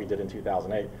all the stuff we did in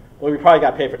 2008, but we probably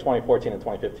got paid for 2014 and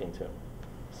 2015 too.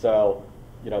 So,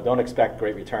 you know, don't expect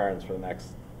great returns for the next,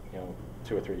 you know,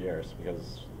 2 or 3 years,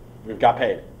 because we've got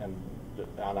paid, and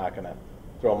I'm not going to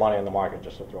throw money in the market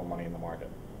just to throw money in the market.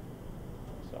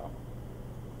 So,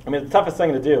 I mean, the toughest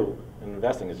thing to do in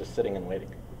investing is just sitting and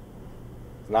waiting.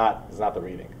 It's not the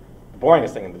reading. The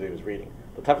boringest thing to do is reading.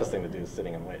 The toughest thing to do is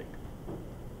sitting and waiting.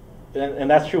 And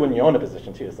that's true when you own a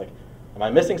position too. It's like, am I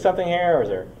missing something here, or is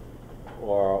there,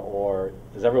 or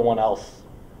is everyone else,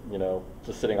 you know,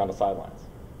 just sitting on the sidelines,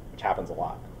 which happens a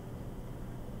lot.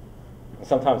 And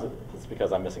sometimes it's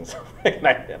because I'm missing something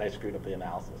and I screwed up the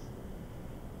analysis.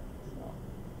 So,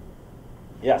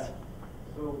 yes.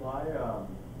 So why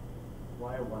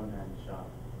a one-man shop?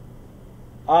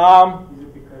 Is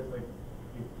it because like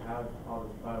you have all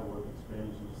this prior work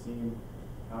experience, you've seen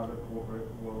how the corporate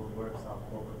world works, how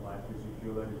corporate life is, you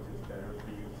feel that it's just better for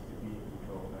you to be in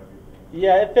control of everything?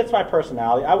 Yeah, it fits my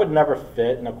personality. I would never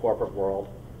fit in a corporate world.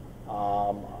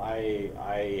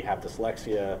 I have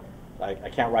dyslexia. I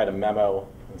can't write a memo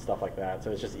and stuff like that,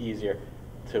 so it's just easier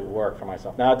to work for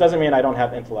myself. Now, it doesn't mean I don't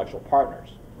have intellectual partners.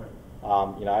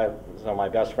 Right. You know, some of my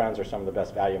best friends are some of the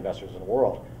best value investors in the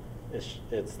world. It's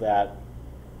that,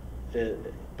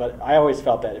 but I always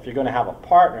felt that if you're going to have a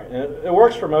partner, and it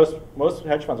works for most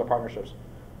hedge funds are partnerships.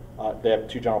 They have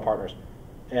 2 general partners,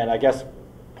 and I guess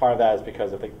part of that is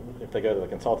because if they go to the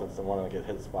consultants and one of them gets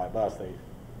hit by a bus,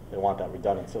 they want that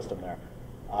redundant system there.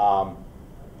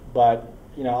 But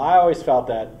you know, I always felt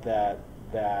that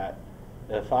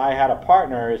if I had a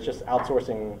partner, it's just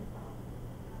outsourcing,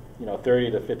 you know,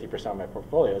 30 to 50% of my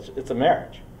portfolio. It's a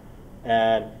marriage,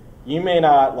 and you may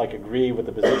not like agree with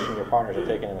the position your partners are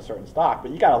taking in a certain stock,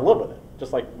 but you got to live with it.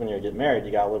 Just like when you get married,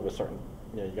 you got to live with certain,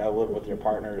 you know, you got to live with your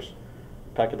partner's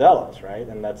peccadillos, right?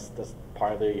 And that's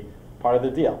part of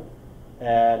the deal.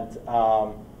 And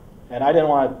I didn't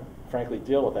want to, frankly,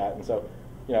 deal with that. And so,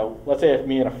 you know, let's say if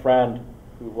me and a friend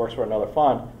who works for another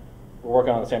fund, we're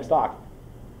working on the same stock,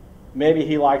 maybe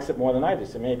he likes it more than I do,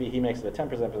 so maybe he makes it a 10%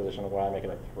 position where I make it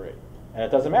a 3. And it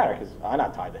doesn't matter because I'm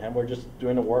not tied to him. We're just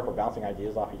doing the work. We're bouncing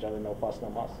ideas off each other. No fuss, no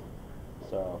muss.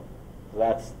 So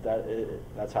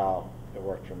that's how it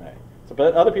worked for me. So,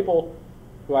 but other people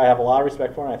who I have a lot of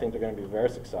respect for, and I think they're going to be very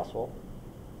successful,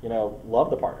 you know, love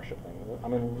the partnership thing. I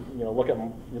mean, you know,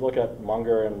 you look at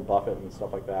Munger and Buffett and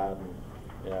stuff like that, and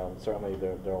you know, certainly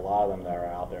there are a lot of them that are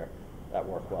out there that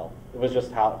work well. It was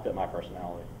just how it fit my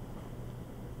personality.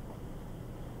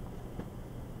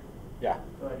 Yeah.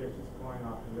 So I guess just going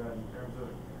off of that in terms of,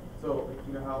 so like,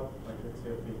 you know how, like, let's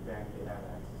say a big bank, they have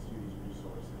access to these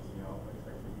resources, you know, like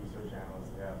the research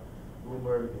analysts, they have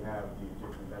Bloomberg, they have these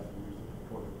different investment research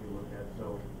reports that they look at.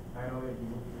 So I know that you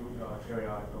look through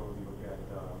periodicals, you look at,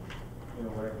 you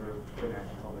know, whatever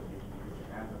financial publications you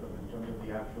can handle, but in terms of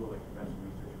the actual like investment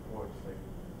research reports, like,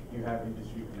 you have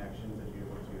industry connections that you're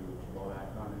able to fall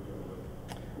back on in terms of.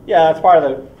 Yeah, that's part of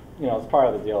the, you know, it's part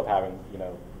of the deal of having, you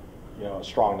know, a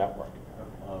strong network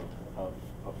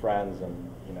of friends and,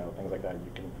 you know, things like that.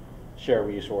 You can share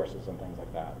resources and things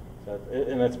like that. So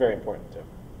and it's very important too.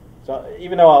 So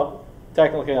even though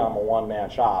technically I'm a one-man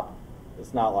shop,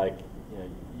 it's not like, you know,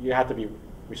 you have to be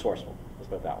resourceful. Let's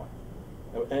put it that way.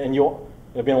 And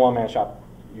being a one-man shop,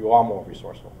 you are more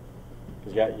resourceful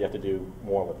because you have to do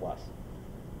more with less.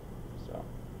 So,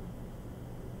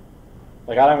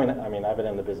 like I mean, I've been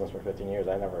in the business for 15 years.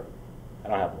 I don't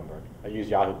have Bloomberg. I use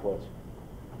Yahoo Quotes,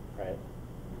 right?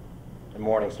 And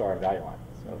Morningstar and Value Line.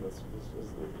 So it's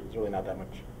really not that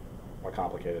much more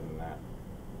complicated than that.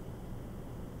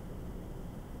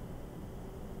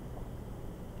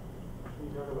 Can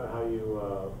you talk about how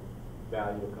you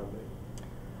value a company?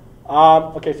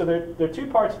 Okay, so there are 2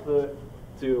 parts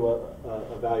to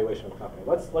evaluation of a company.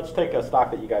 Let's take a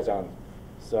stock that you guys own.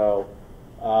 So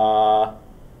now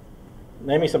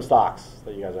name me some stocks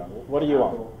that you guys own. What do you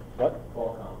own? Apple. What?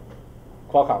 Qualcomm.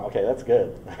 Qualcomm. Okay, that's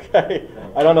good. Okay,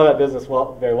 I don't know that business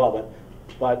very well,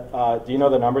 but do you know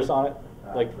the numbers on it?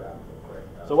 Like,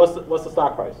 so what's the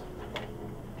stock price?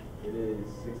 It is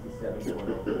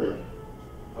 67.04.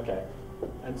 Okay,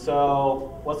 and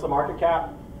so what's the market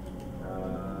cap?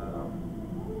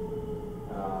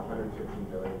 115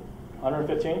 billion.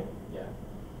 115. Yeah.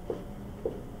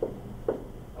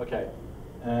 Okay,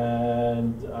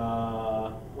 and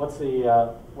what's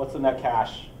the net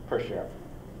cash per share?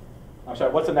 I'm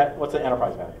sorry. What's the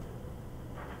enterprise value?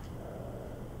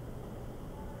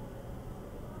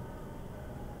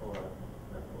 Hold on.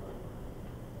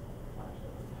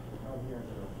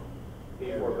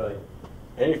 84 billion.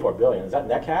 84 billion. Is that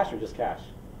net cash or just cash?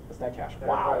 That's net cash.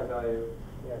 Wow. Enterprise value.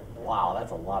 Yeah. Wow,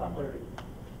 that's a lot of money. 30.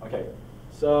 Okay,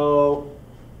 so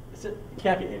it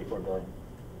can't be 84 billion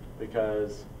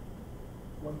because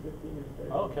 115 and 30.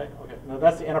 oh, okay. No,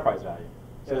 that's the enterprise value.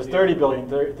 So there's 30 billion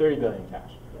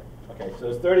cash. Okay, so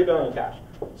there's 30 billion cash.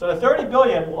 So the 30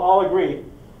 billion, we'll all agree.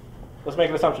 Let's make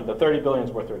an assumption. The 30 billion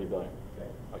is worth 30 billion.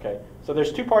 Okay. So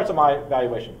there's two parts of my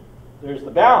valuation. There's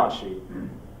the balance sheet,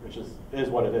 which is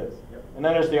what it is, and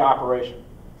then there's the operation.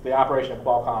 The operation of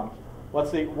Qualcomm.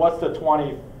 What's the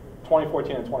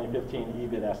 2014 and 2015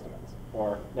 EBIT estimates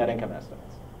or net income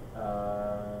estimates?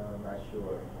 I'm not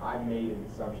sure. I made an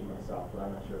assumption myself, but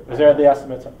I'm not sure. Is there the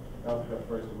estimates? That was the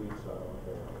first week, so I don't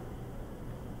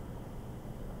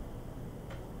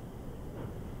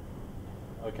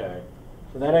know. Okay.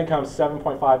 So net income is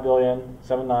 7.5 billion,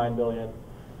 7.9 billion.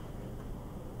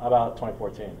 How about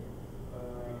 2014?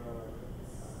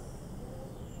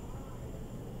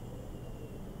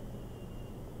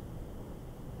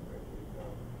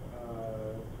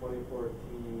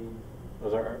 2014.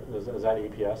 Is that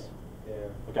EPS? Yeah.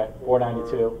 Okay.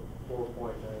 492.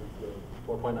 4.92.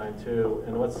 4.92.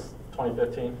 And what's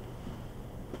 2015?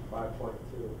 5.2.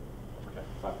 Okay,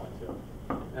 5.2.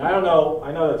 And I don't know,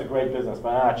 I know that's a great business, but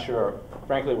I'm not sure,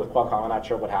 frankly with Qualcomm, I'm not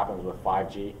sure what happens with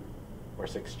 5G or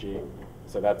 6G.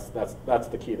 So that's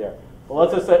the key there. Well,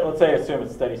 let's say assume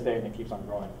it's steady state and it keeps on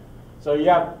growing. So you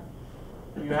have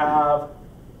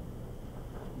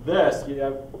this,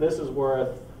 this is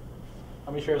worth,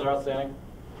 how many shares are outstanding?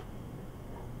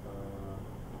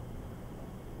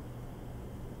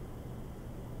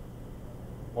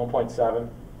 1.7.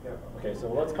 Yeah. Okay, so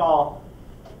let's call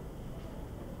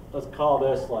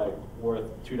this like worth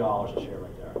 $2 a share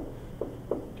right there.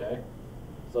 Okay,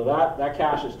 so that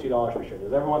cash is $2 per share.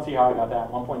 Does everyone see how I got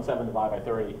that? 1.7 divided by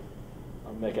 30.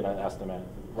 I'm making an estimate,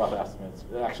 rough estimate. It's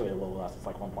actually a little less. It's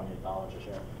like $1.8 a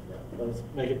share. But let's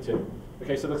make it 2.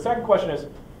 Okay, so the second question is,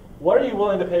 what are you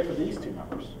willing to pay for these two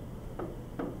numbers?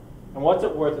 And what's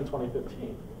it worth in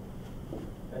 2015?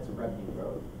 That's a revenue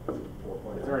growth.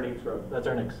 4.9. It's earnings growth. That's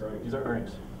earnings. These are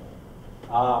earnings.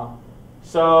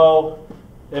 So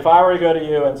if I were to go to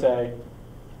you and say,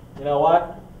 you know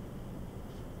what?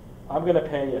 I'm going to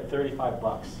pay you $35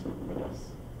 for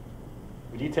this.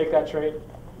 Would you take that trade,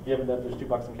 given that there's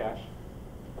 $2 in cash?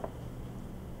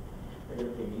 They're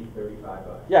going to pay me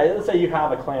 $35. Yeah, let's say you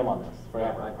have a claim on this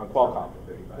forever, on Qualcomm.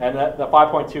 And the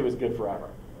 5.2 is good forever.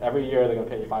 Every year they're going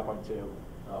to pay you 5.2.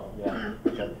 Oh. Yeah.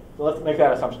 Okay. So let's make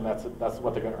that assumption. That's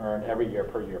what they're going to earn every year,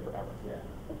 per year, forever. Yeah.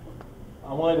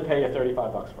 I'm willing to pay you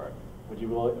 $35 for it. Would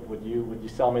you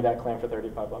sell me that claim for $35?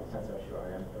 Depends how sure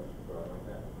I am they'll keep growing like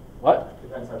that. What?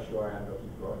 Depends how sure I am they'll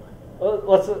keep growing like that. Well,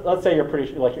 let's say you're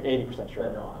pretty like you're 80%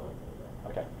 sure. No, I wouldn't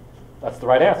take that. Okay, that's the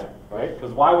right answer, right?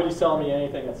 Because why would you sell me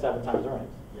anything at 7 times earnings?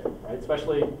 Yeah. Right?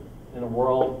 Especially in a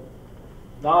world.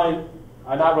 Not only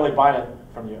I'm not really buying it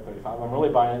from you at 35. I'm really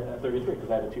buying it at 33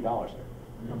 because I had a $2 there.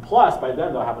 And plus, by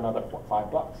then they'll have another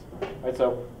 $5. Right?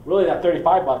 So really, that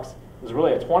 $35 is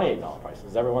really a $28 price.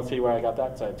 Does everyone see where I got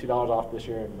that? So $2 off this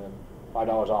year and then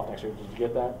 $5 off next year. Did you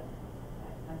get that?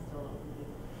 I'm still a little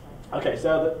confused. Okay,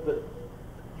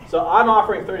 so I'm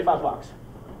offering $35,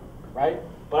 right?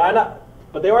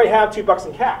 But they already have $2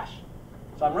 in cash,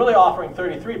 so I'm really offering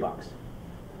 $33,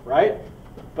 right?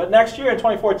 But next year in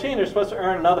 2014, they're supposed to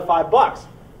earn another $5.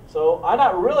 So I'm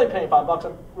not really paying $5.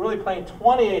 I'm really paying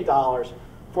 $28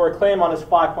 for a claim on this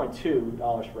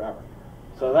 $5.2 forever.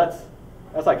 So that's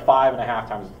like 5.5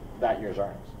 times that year's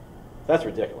earnings. That's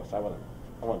ridiculous. I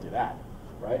wouldn't do that,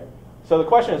 right? So the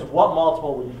question is, what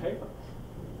multiple would you pay for this?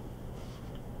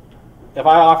 If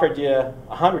I offered you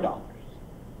 $100,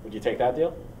 would you take that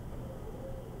deal?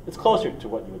 It's closer to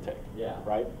what you would take. Yeah.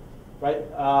 Right. Right.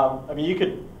 I mean, you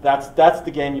could. That's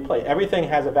the game you play. Everything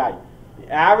has a value.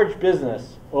 The average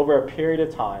business over a period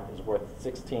of time is worth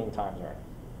 16 times earnings.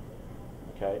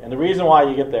 Okay. And the reason why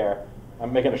you get there,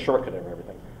 I'm making a shortcut of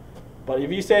everything, But if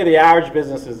you say the average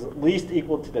business is at least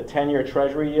equal to the 10-year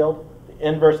Treasury yield, the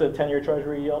inverse of the 10-year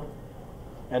Treasury yield,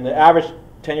 and the average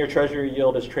 10-year Treasury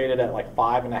yield is traded at like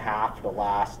 5.5 for the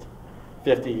last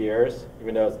 50 years,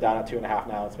 even though it's down at 2.5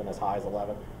 now, it's been as high as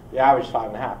 11. The average is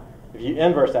 5.5. If you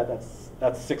inverse that, that's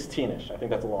 16-ish. I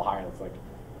think that's a little higher. That's like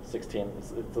 16.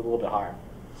 It's a little bit higher.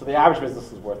 So the average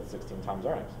business is worth 16 times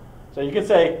earnings. So you could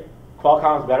say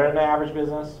Qualcomm is better than the average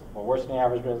business or worse than the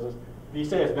average business. If you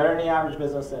say it's better than the average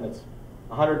business, then it's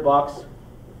 $100.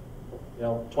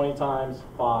 20 times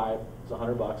 5 is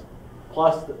 $100.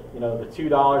 Plus, the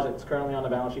 $2 that's currently on the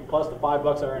balance sheet, plus the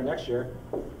 $5 I earn next year,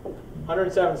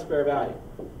 107 is fair value.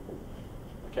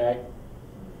 Okay?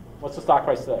 What's the stock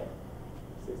price today?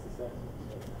 66.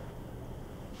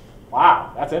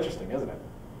 Wow, that's interesting, isn't it?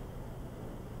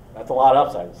 That's a lot of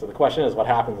upside. So the question is, what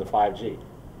happens in 5G?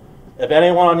 If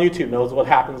anyone on YouTube knows what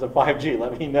happens in 5G,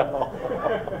 let me know.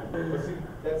 But see,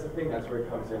 that's the thing. That's where it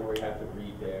comes in, where you have to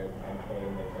read their campaign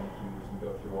and cues and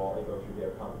go through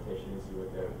their competition and see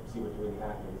what's really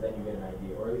happening. Then you get an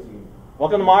idea, or at least you.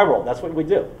 Welcome to my world. That's what we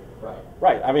do. Right.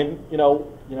 Right. I mean,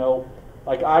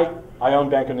 like I own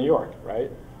Bank of New York, right?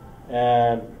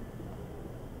 And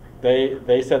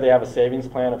they said they have a savings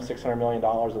plan of $600 million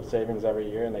of savings every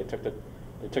year, and they took the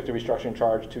restructuring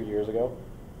charge 2 years ago,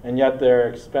 and yet their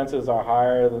expenses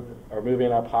are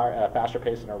moving up higher at a faster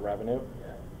pace than their revenue.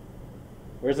 Yeah.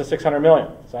 Where's the $600 million?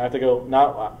 So I have to go.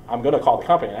 Now I'm going to call the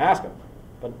company and ask them,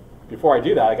 but before I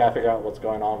do that, I got to figure out what's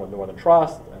going on with Northern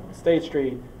Trust and State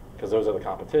Street, because those are the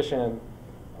competition.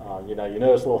 You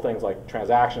notice little things like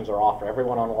transactions are off for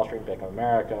everyone on Wall Street, Bank of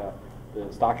America. The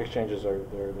stock exchanges their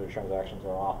transactions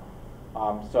are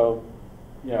off. So,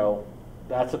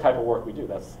 that's the type of work we do.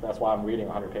 That's why I'm reading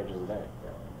 100 pages a day.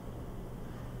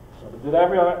 So, did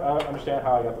everyone understand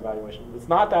how I got the valuation? It's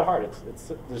not that hard.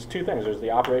 There's two things. There's the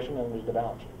operation and there's the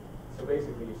balance sheet. So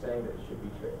basically, you're saying that it should be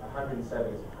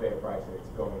 107 is a fair price, and it's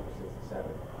going for 67,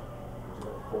 which is a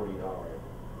 $40.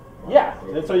 Yeah,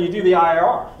 so you do the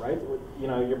IRR, right?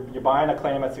 You're buying a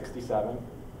claim at 67.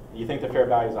 You think the fair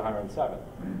value is 107.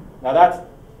 Now that's,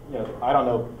 I don't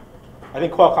know. I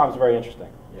think Qualcomm is very interesting.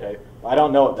 Okay, I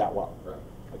don't know it that well. Right.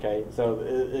 Okay, so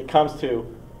it comes to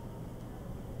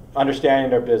understanding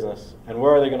their business and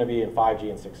where are they going to be in 5G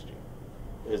and 6G.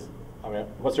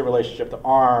 What's their relationship to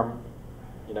ARM,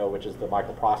 which is the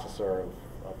microprocessor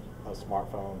of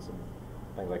smartphones and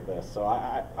things like this. So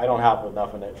I don't have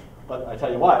enough in it. But I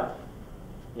tell you what,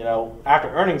 after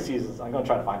earnings seasons, I'm going to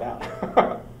try to find out.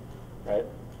 Right?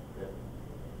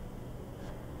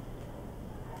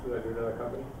 Do I do another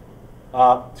company?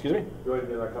 Excuse me? Do I do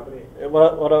another company?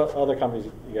 What other companies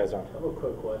you guys own? I have a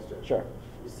quick question. Sure.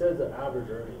 You said the average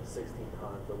earnings is 16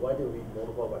 times, but why did we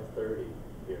multiply by 30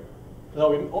 here? No,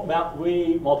 we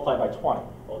multiply by 20.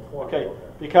 Oh, 20. Okay,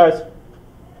 because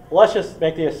let's just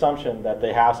make the assumption that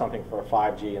they have something for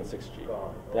 5G and 6G.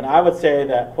 Then I would say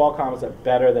that Qualcomm is a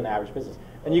better than average business.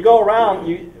 And you go around,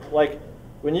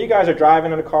 when you guys are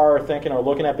driving in a car or thinking or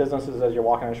looking at businesses as you're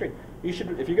walking on the street, you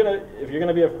should, if you're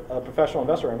gonna be a professional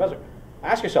investor,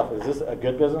 ask yourself: is this a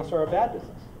good business or a bad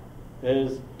business?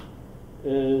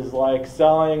 Is like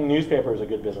selling newspapers a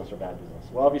good business or bad business?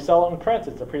 Well, if you sell it in print,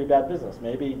 it's a pretty bad business.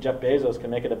 Maybe Jeff Bezos can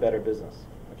make it a better business.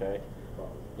 Okay,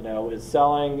 is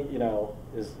selling,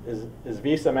 is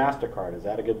Visa, MasterCard, is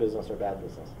that a good business or bad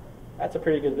business? That's a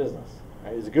pretty good business.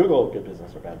 Right? Is Google a good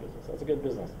business or bad business? That's a good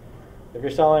business. If you're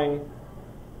selling,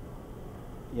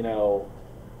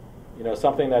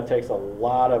 something that takes a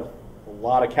lot of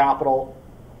capital,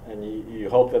 and you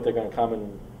hope that they're going to come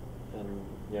and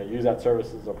use that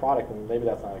service as a product, then maybe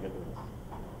that's not a good business.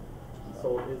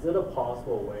 So is it a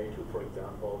possible way to, for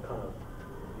example,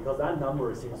 because that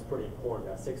number seems pretty important,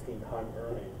 that 16-time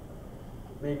earning,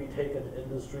 maybe take an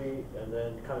industry and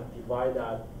then kind of divide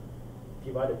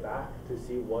it back to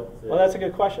see what. Well, that's a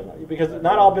good question, because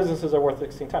not all businesses are worth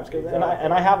 16 times. Exactly. And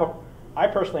I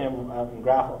personally am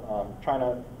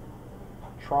trying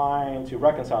to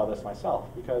reconcile this myself,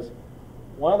 because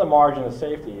one of the margins of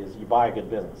safety is you buy a good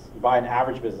business. You buy an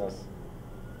average business,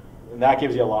 and that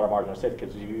gives you a lot of margin of safety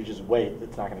because you just wait,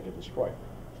 it's not going to get destroyed.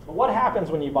 But what happens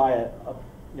when you buy a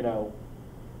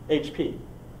HP,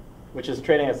 which is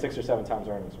trading at 6 or 7 times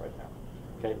earnings right now?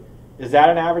 Okay, is that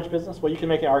an average business? Well, you can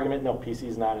make an argument. No, PC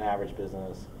is not an average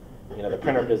business. The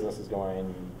printer business is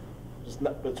going.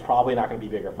 It's probably not going to be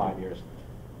bigger 5 years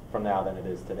from now than it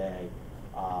is today.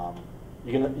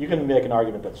 You can make an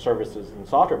argument that services and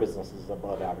software business is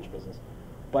above average business.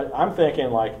 But I'm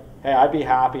thinking hey, I'd be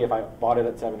happy if I bought it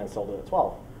at 7 and sold it at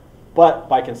 12. But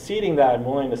by conceding that I'm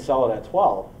willing to sell it at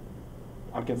 12,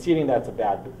 I'm conceding that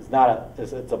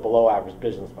it's a below average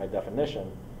business by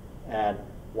definition. And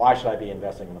why should I be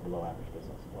investing in a below average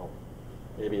business? Well,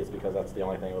 maybe it's because that's the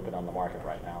only thing open on the market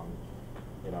right now. And,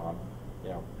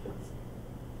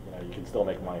 you can still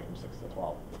make money from 6 to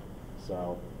 12.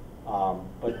 So,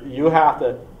 but you have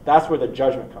to, that's where the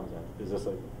judgment comes in. Is this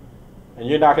and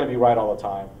you're not going to be right all the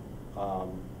time.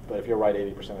 But if you're right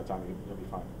 80% of the time, you'll be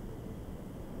fine.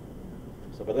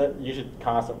 So, but that, you should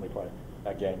constantly play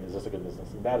that game. Is this a good business?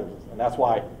 And bad business? And that's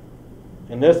why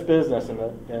in this business,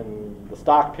 in the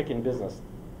stock picking business,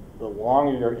 the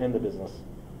longer you're in the business,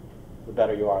 the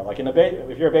better you are. Like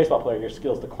if you're a baseball player, your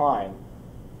skills decline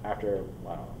after,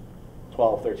 I don't know,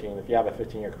 12, 13. If you have a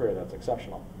 15-year career, that's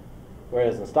exceptional.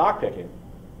 Whereas in stock picking,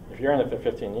 if you're in it for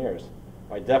 15 years,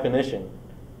 by definition,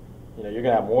 you're going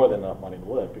to have more than enough money to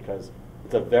live because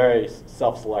it's a very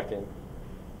self-selecting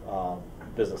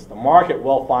business. The market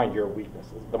will find your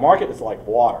weaknesses. The market is like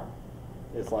water.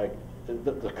 It's like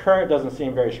the current doesn't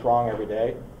seem very strong every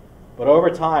day, but over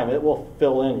time it will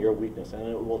fill in your weakness and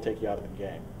it will take you out of the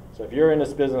game. So if you're in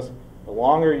this business, the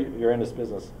longer you're in this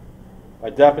business, by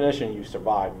definition you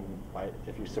survive.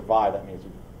 If you survive, that means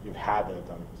you've had to have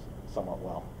done somewhat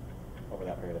well over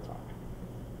that period of time.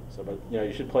 So, but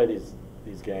you should play these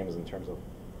games in terms of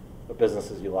the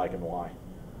businesses you like and why.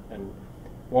 And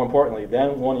more importantly,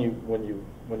 then when you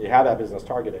have that business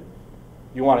targeted,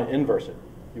 you want to inverse it.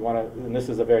 You want to, and this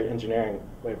is a very engineering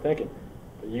way of thinking,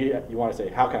 but you want to say,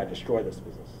 how can I destroy this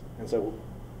business? And so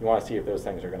you want to see if those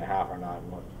things are going to happen or not,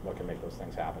 and what can make those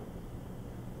things happen,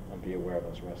 and be aware of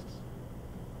those risks.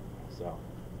 So.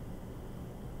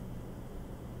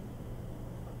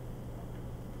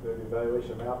 The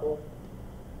evaluation of Apple?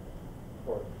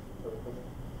 Or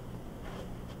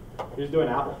who's doing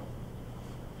Apple?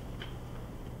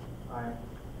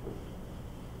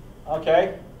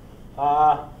 Okay.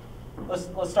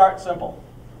 Let's start simple.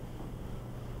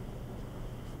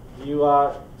 Do you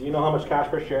know how much cash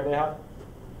per share they have?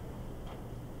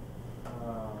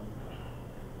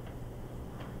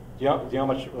 Do you know how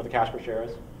much what the cash per share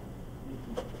is?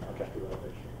 Okay.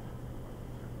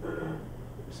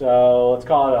 So let's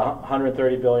call it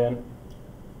 130 billion.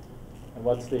 And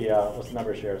what's the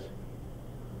number of shares?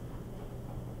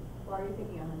 Why are you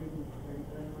thinking 130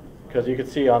 billion? Because you could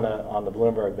see on the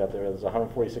Bloomberg that there was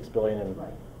 146 billion and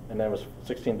Right. and then it was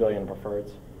 16 billion in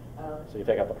preferreds. So you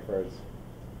take out the preferreds.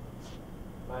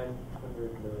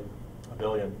 900 million. A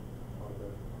billion.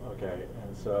 Okay,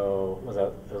 and so it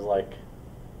was like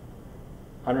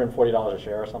 $140 a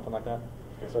share or something like that.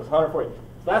 Okay, so it's 140.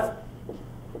 So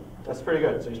that's pretty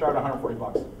good. So you start at 140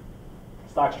 bucks.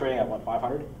 Stock's trading at what,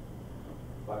 500?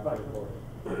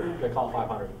 540. They call it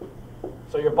 500.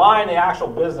 So you're buying the actual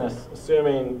business,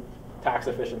 assuming tax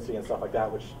efficiency and stuff like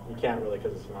that, which you can't really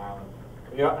because it's an island.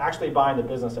 You're actually buying the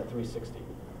business at 360.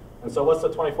 And so what's the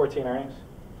 2014 earnings?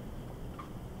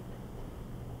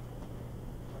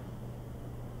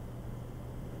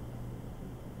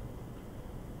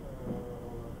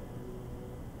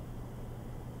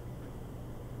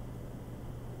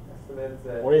 Estimates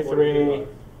at 43.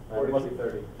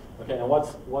 43.30. Okay, and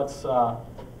what's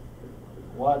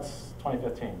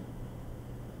 2015?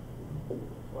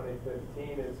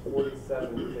 2015 is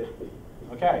 47.50.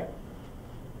 Okay.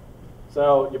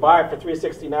 So you buy it for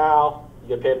 360 now. You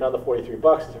get paid another 43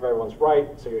 bucks if everyone's right.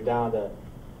 So you're down to,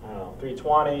 I don't know,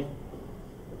 320.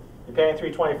 You're paying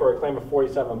 320 for a claim of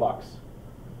 47 bucks.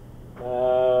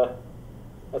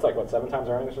 That's like what, 7 times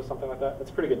earnings or something like that?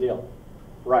 That's a pretty good deal.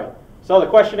 Right. So the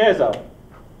question is, though,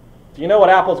 do you know what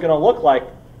Apple's going to look like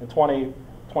in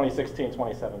 2016,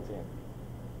 2017?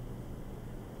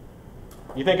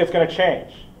 You think it's going to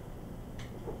change?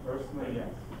 Personally, yes.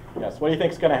 Yes. What do you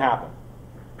think is going to happen?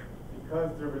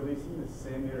 Because they're releasing the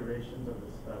same iterations of the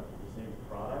same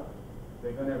product,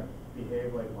 they're going to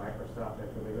behave like Microsoft.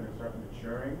 They're going to start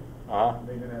maturing.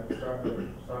 They're going to start, the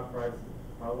stock price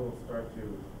probably will start to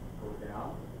go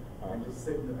down and just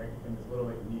sit in this little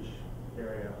niche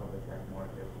area of the tech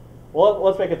market. Well,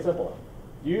 let's make it simple.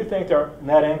 Do you think their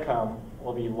net income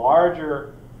will be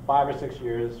larger 5 or 6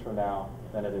 years from now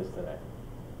than it is today?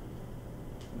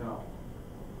 No.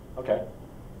 Okay.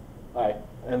 All right.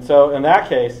 And so in that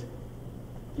case,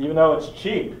 even though it's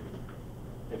cheap,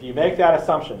 if you make that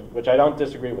assumption, which I don't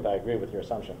disagree with, I agree with your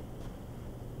assumption,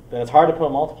 then it's hard to put a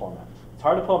multiple on that. It's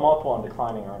hard to put a multiple on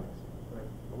declining earnings. Right.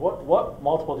 What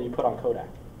multiple do you put on Kodak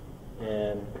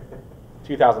in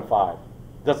 2005?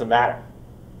 It doesn't matter,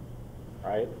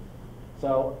 right?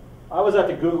 So I was at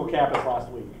the Google campus last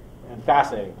week, and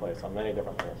fascinating place on many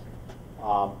different levels.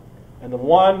 And the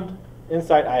one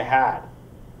insight I had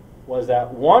was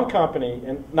that one company,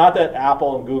 and not that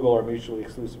Apple and Google are mutually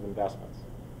exclusive investments,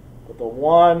 but the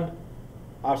one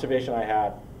observation I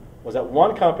had was that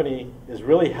one company is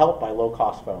really helped by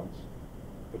low-cost phones,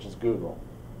 which is Google,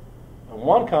 and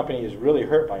one company is really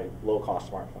hurt by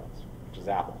low-cost smartphones, which is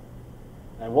Apple.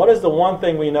 And what is the one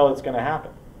thing we know that's going to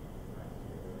happen?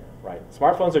 Right,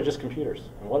 smartphones are just computers.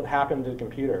 And what happened to the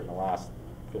computer in the last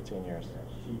 15 years?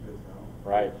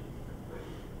 Right.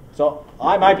 So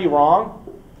I might be wrong,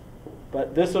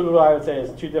 but this is what I would say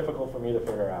is too difficult for me to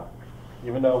figure out,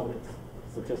 even though it's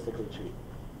statistically cheap.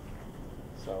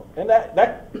 So, and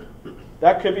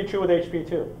that could be true with HP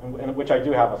too, in which I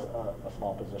do have a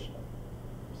small position in.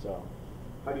 So,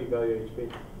 How do you value HP?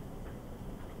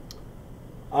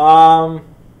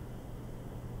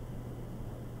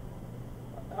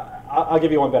 I'll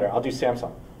give you one better. I'll do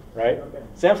Samsung, right? Okay.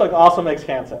 Samsung also makes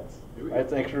handsets, right?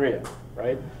 It's in Korea,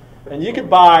 right? And you could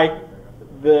buy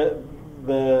their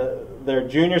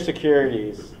junior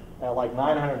securities at like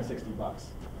 $960. I'm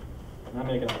not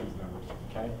making up these numbers,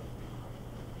 okay?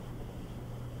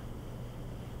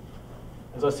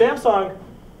 And so Samsung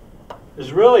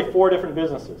is really 4 different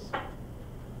businesses.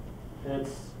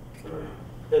 It's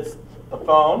the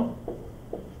phone.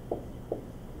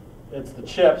 It's the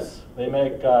chips. They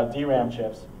make DRAM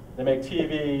chips. They make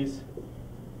TVs,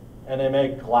 and they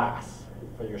make glass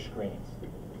for your screens.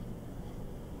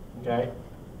 Okay.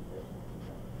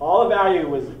 All the value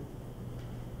was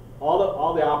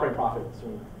all the operating profits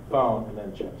from phone and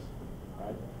then chips.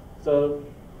 Right. So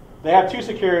they have 2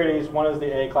 securities. One is the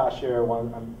A class share,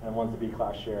 and one's the B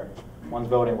class share. One's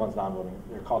voting, one's non-voting.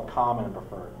 They're called common and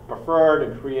preferred. Preferred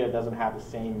in Korea doesn't have the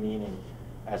same meaning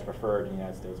as preferred in the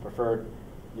United States. Preferred,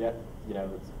 yet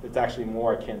it's actually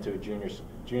more akin to a junior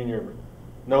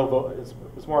no vote.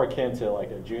 It's more akin to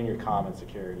like a junior common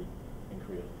security in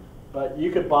Korea. But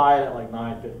you could buy it at like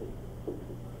 $950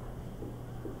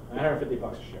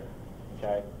 a share.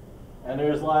 Okay, and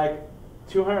there's like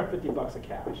 $250 of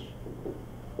cash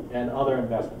and other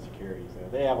investment securities there.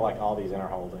 They have like all these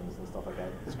interholdings and stuff like that.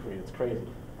 It's crazy.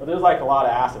 But there's like a lot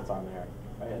of assets on there.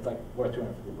 Right? It's like worth $250.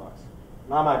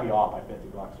 And I might be off by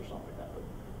 $50 or something like that. But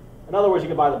in other words, you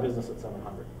can buy the business at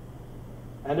 $700.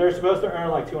 And they're supposed to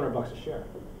earn like $200 a share.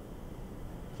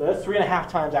 So that's 3.5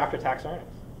 times after-tax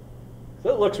earnings. So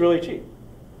it looks really cheap.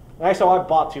 And so I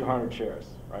bought 200 shares,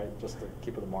 right, just to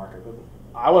keep it the market. But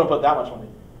I wouldn't put that much money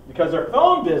because their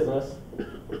phone business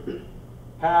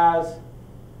has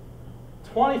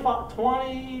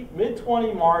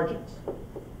mid-20 margins,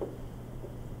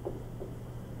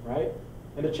 right?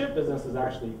 And the chip business is the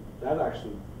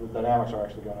dynamics are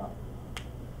actually going up.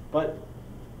 But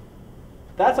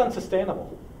that's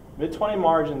unsustainable. Mid-20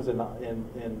 margins in the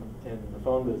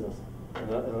phone business is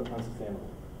unsustainable.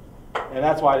 And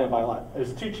that's why I didn't buy a lot. It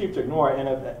was too cheap to ignore. And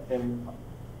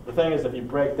the thing is, if you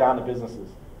break down the businesses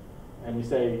and you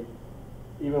say,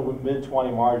 even with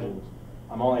mid-20 margins,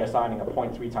 I'm only assigning a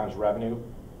 0.3 times revenue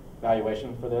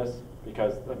valuation for this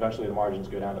because eventually the margins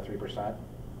go down to 3%.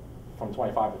 From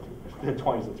 25 to 3,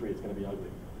 20s to 3, it's going to be ugly.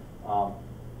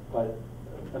 But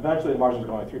eventually the margins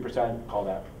go only 3%, call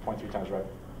that 0.3 times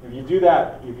revenue. If you do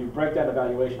that, if you break down the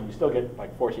valuation, you still get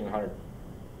like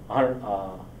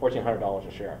 $1,400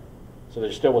 a share. So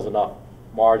there still was enough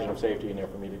margin of safety in there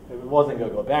for me to, if it wasn't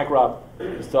going to go bankrupt,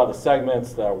 you still have the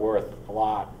segments that are worth a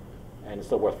lot, and it's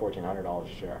still worth $1,400 a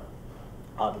share.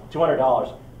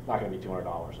 $200, not going to be $200 in a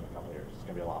couple of years. It's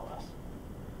going to be a lot less.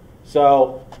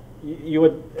 So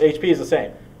HP is the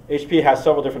same. HP has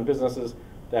several different businesses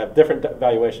that have different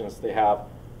valuations. They have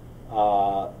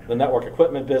the network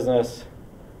equipment business.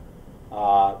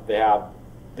 They have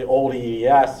the old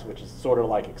EES, which is sort of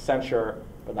like Accenture,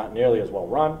 but not nearly as well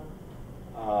run.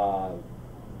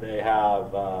 They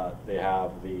have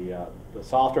the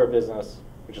software business,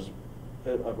 which is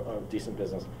a decent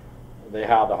business. They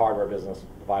have the hardware business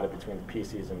divided between the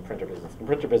PCs and printer business. The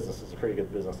printer business is a pretty good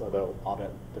business, although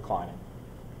albeit declining.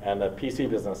 And the PC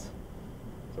business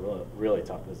is a really, really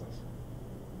tough business.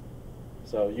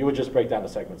 So you would just break down the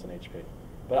segments in HP.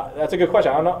 But that's a good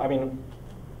question. I don't know. I mean,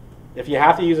 if you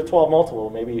have to use a 12 multiple,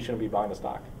 maybe you shouldn't be buying the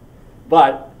stock.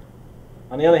 But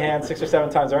on the other hand, 6 or 7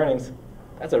 times earnings,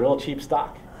 that's a real cheap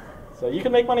stock. So you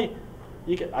can make money.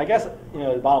 You can, I guess,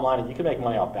 the bottom line is you can make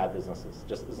money off bad businesses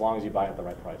just as long as you buy at the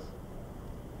right price.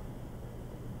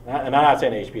 And I'm not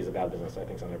saying HP is a bad business. I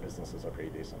think some of their businesses are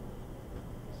pretty decent.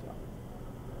 So.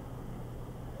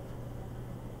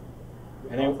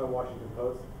 Your thoughts on Washington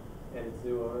Post and its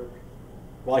new owner?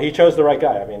 Well, he chose the right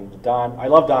guy. I mean, Don. I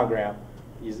love Don Graham.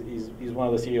 He's one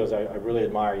of the CEOs I really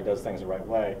admire. He does things the right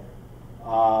way,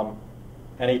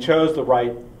 and he chose the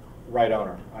right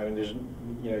owner. I mean, there's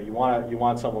you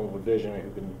want someone with vision who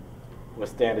can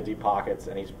withstand the deep pockets.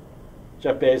 And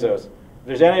Jeff Bezos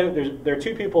there are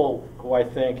two people who I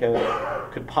think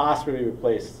could possibly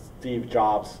replace Steve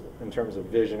Jobs in terms of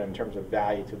vision, in terms of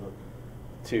value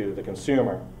to the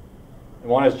consumer. And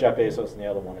one is Jeff Bezos, and the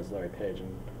other one is Larry Page.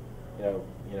 And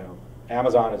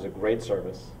Amazon is a great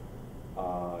service.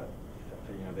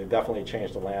 They definitely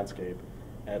changed the landscape,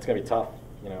 and it's going to be tough.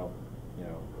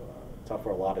 Tough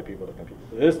for a lot of people to compete.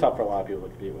 It is tough for a lot of people to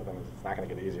compete with them. It's not going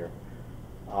to get easier.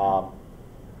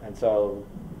 And so,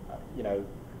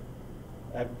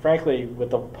 frankly, with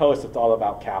the Post, it's all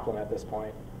about Kaplan at this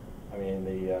point. I mean,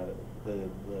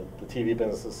 the TV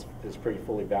business is pretty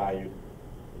fully valued.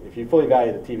 If you fully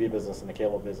value the TV business and the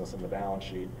cable business in the balance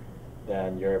sheet,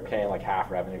 then you're paying like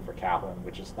half revenue for Kaplan,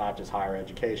 which is not just higher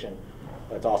education,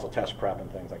 but it's also test prep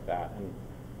and things like that. And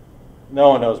no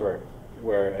one knows where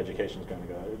education is going to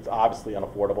go. It's obviously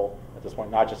unaffordable at this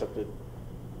point, not just at the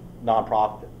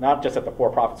nonprofit, not just at the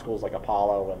for-profit schools like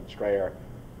Apollo and Strayer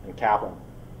and Kaplan,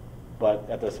 but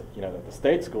at this, at the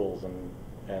state schools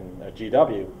and at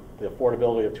GW, the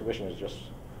affordability of tuition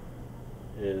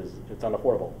it's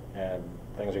unaffordable, and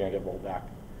things are going to get rolled back.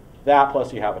 That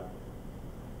plus you have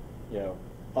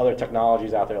other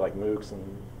technologies out there like MOOCs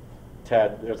and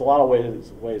TED. There's a lot of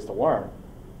ways to learn.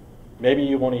 Maybe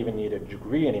you won't even need a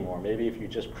degree anymore. Maybe if you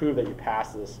just prove that you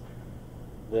pass this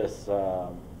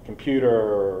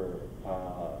computer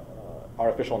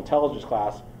artificial intelligence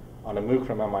class on a MOOC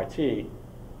from MIT,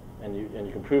 and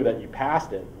you can prove that you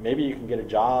passed it, maybe you can get a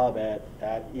job at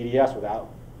EDS without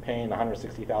paying a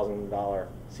 $160,000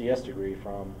 CS degree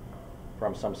from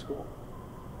some school.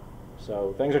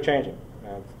 So things are changing.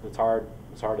 It's hard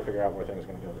to figure out where things are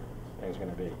going to go. Things are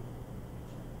going to be.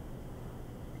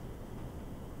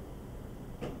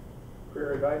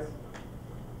 Career advice?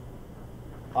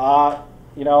 I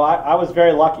was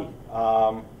very lucky.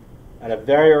 At a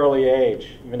very early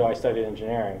age, even though I studied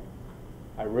engineering,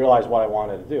 I realized what I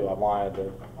wanted to do. I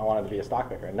wanted to be a stock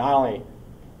picker, and not only,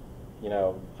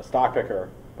 a stock picker,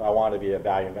 but I wanted to be a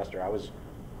value investor. I was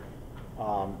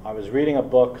reading a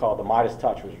book called The Midas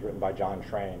Touch, which was written by John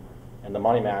Train, and The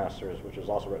Money Masters, which was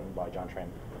also written by John Train,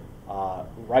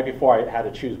 right before I had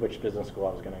to choose which business school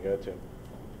I was going to go to.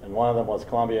 And one of them was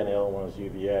Columbia, and the other one was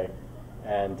UVA.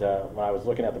 And when I was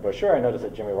looking at the brochure, I noticed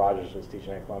that Jimmy Rogers was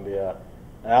teaching at Columbia.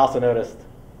 And I also noticed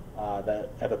that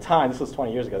at the time, this was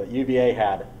 20 years ago, that UVA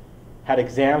had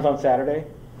exams on Saturday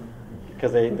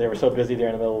because they were so busy there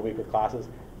in the middle of the week with classes.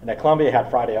 And that Columbia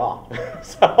had Friday off.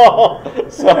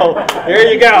 so here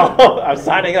you go. I'm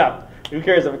signing up. Who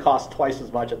cares if it costs twice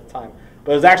as much at the time?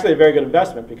 But it was actually a very good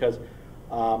investment because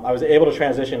I was able to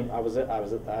transition. I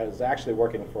was actually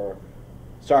working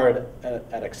started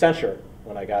at Accenture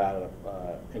when I got out of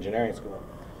engineering school,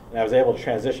 and I was able to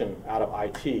transition out of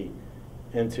IT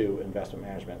into investment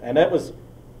management. And it was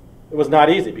not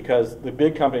easy because the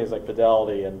big companies like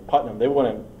Fidelity and Putnam, they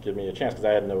wouldn't give me a chance because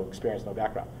I had no experience, no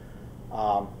background.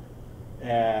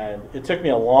 And it took me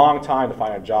a long time to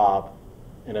find a job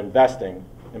in investing,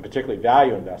 and particularly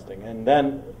value investing. And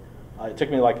then it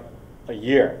took me like a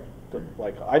year.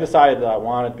 I decided that I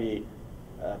wanted to be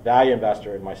a value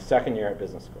investor in my second year at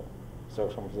business school. So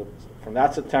from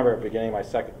that September, beginning my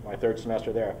third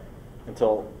semester there,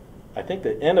 until I think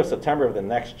the end of September of the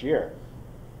next year,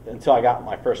 until I got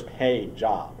my first paid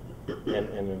job in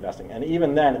investing. And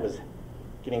even then, it was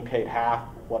getting paid half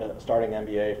what a starting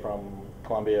MBA from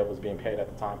Columbia was being paid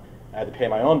at the time. I had to pay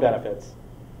my own benefits,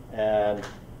 and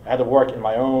I had to work in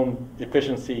my own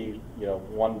efficiency.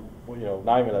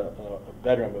 Not even a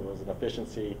bedroom. It was an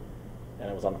efficiency, and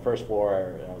it was on the first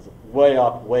floor, and it was way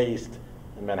up, way east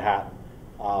in Manhattan.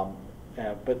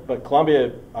 But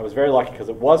Columbia, I was very lucky because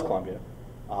it was Columbia.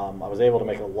 I was able to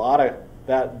make a lot of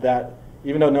that.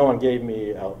 Even though no one gave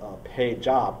me a paid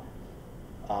job,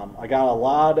 I got a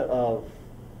lot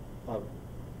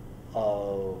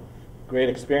of great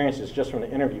experiences just from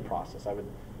the interview process. I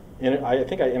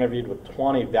think I interviewed with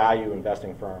 20 value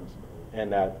investing firms in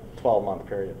that 12-month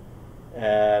period,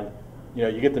 and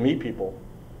you get to meet people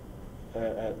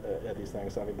at these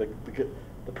things. I mean,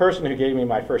 the person who gave me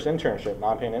my first internship,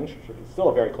 non-paying internship, is still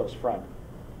a very close friend.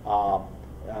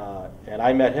 And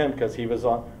I met him because he was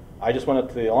on. I just went up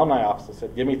to the alumni office and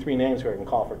said, "Give me 3 names who I can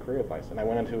call for career advice." And I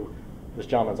went into this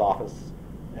gentleman's office,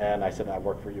 and I said, "I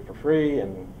work for you for free."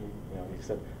 And he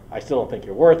said, "I still don't think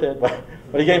you're worth it," but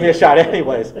he gave me a shot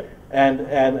anyways. And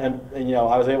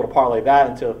I was able to parlay that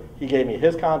until he gave me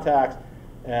his contacts,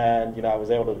 and I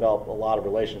was able to develop a lot of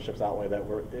relationships that way that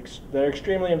are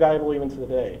extremely invaluable even to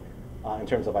today, in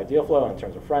terms of idea flow, in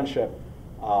terms of friendship.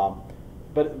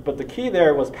 But the key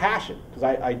there was passion, because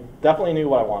I definitely knew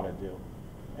what I wanted to do.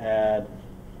 And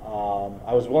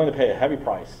I was willing to pay a heavy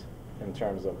price in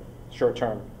terms of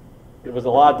short-term it was a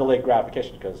lot of delayed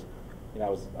gratification because, you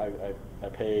know, I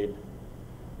paid,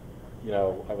 you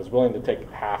know, I was willing to take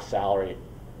half salary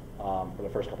for the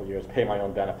first couple of years, pay my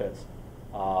own benefits.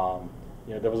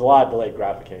 You know, there was a lot of delayed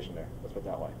gratification there. Let's put it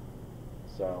that way.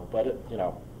 So, but it,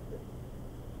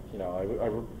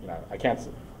 I can't.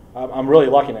 I'm really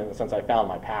lucky in the sense I found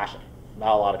my passion.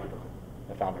 Not a lot of people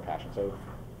have found their passion. So,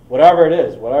 whatever it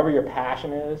is, whatever your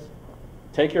passion is,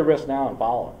 take your risk now and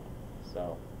follow it.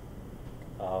 So,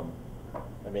 I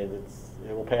mean,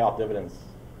 it will pay off dividends.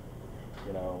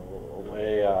 You know,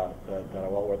 way that are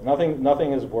well worth.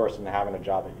 Nothing is worse than having a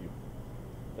job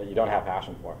that you don't have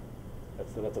passion for.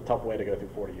 That's a tough way to go through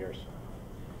 40 years.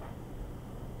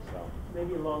 So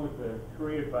maybe along with the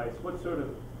career advice, what sort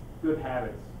of good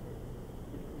habits,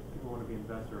 if people want to be an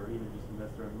investor or even just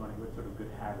invest their own money, what sort of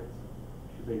good habits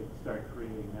should they start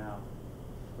creating now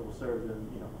that will serve them,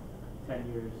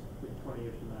 10 years, 20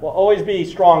 years from now? Well, always be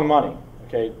strong money.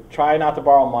 Okay, try not to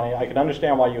borrow money. I can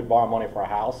understand why you would borrow money for a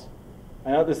house.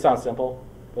 I know this sounds simple,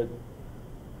 but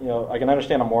I can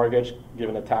understand a mortgage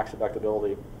given the tax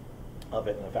deductibility of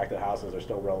it and the fact that houses are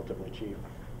still relatively cheap.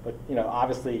 But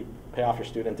obviously, pay off your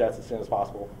student debts as soon as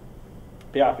possible.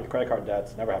 Pay off your credit card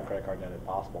debts. Never have credit card debt if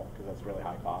possible because that's really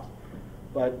high cost.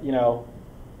 But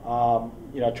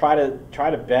try to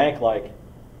bank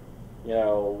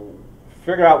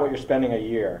figure out what you're spending a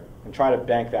year and try to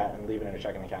bank that and leave it in a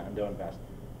checking account and don't invest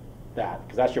that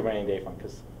because that's your rainy day fund.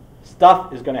 Because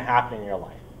stuff is going to happen in your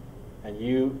life, and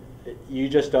you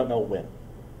just don't know when.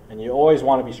 And you always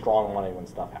want to be strong money when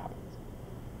stuff happens.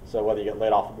 So whether you get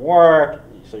laid off from work,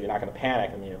 so you're not going to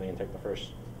panic immediately and take the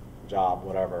first job,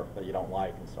 whatever, that you don't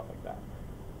like and stuff like that.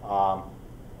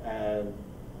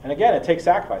 And again, it takes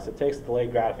sacrifice. It takes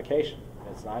delayed gratification.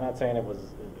 I'm not saying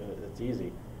it's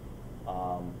easy.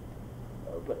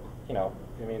 But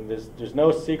there's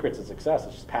no secret to success.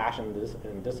 It's just passion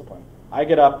and discipline. I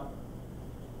get up.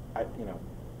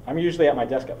 I'm usually at my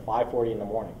desk at 5:40 in the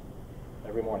morning,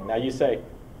 every morning. Now you say,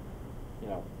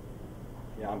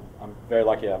 I'm very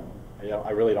lucky. I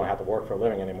really don't have to work for a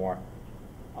living anymore.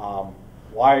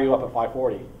 Why are you up at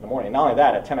 5:40 in the morning? Not only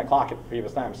that, at 10 o'clock at the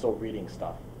previous time, I'm still reading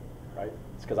stuff, right?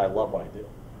 It's because I love what I do.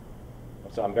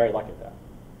 So I'm very lucky at that.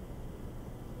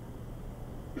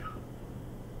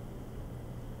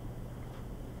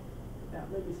 Now,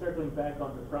 maybe circling back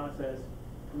on the process,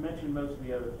 you mentioned most of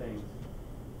the other things.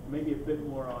 Maybe a bit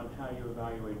more on how you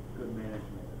evaluate good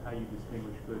management, how you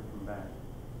distinguish good from bad.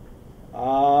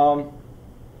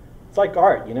 It's like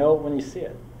art, when you see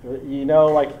it.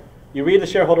 Like you read the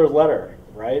shareholder's letter,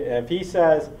 right? And if he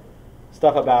says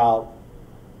stuff about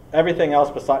everything else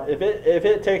besides, if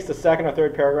it takes the second or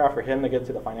third paragraph for him to get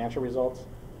to the financial results,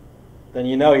 then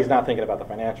he's not thinking about the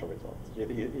financial results.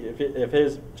 If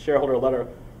his shareholder letter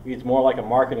reads more like a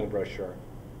marketing brochure,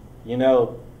 he's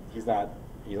not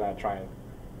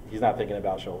thinking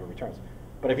about shareholder returns.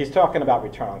 But if he's talking about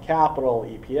return on capital,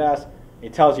 EPS, he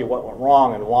tells you what went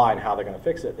wrong and why and how they're going to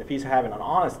fix it. If he's having an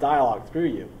honest dialogue through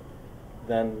you,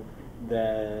 then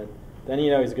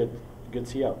he's a good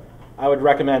CEO. I would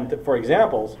recommend that for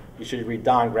examples, you should read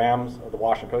Don Graham's of the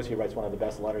Washington Post. He writes one of the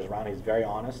best letters around. He's very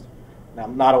honest. Now,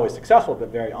 not always successful, but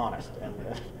very honest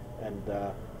and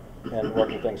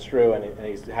working things through, and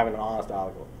he's having an honest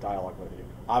dialogue with you.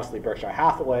 Obviously, Berkshire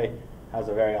Hathaway has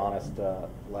a very honest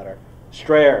letter.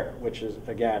 Strayer, which is,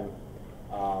 again,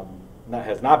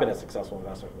 has not been a successful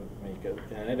investment with me,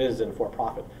 and it is in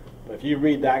for-profit. But if you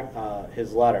read that,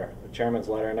 his letter, the chairman's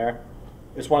letter in there,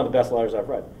 it's one of the best letters I've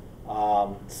read.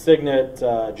 Signet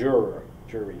Jury,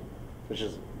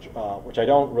 which I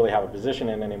don't really have a position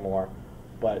in anymore,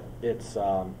 but it's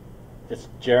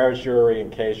Jared's Jury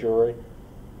and Kay's Jury.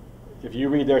 If you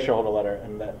read their shareholder letter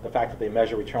and the fact that they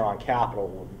measure return on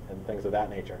capital and things of that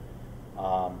nature,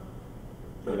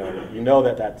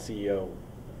 that CEO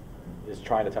is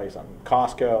trying to tell you something.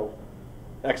 Costco,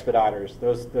 Expeditors,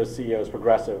 those CEOs,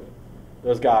 Progressive,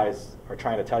 those guys are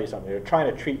trying to tell you something. They're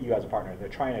trying to treat you as a partner. They're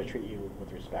trying to treat you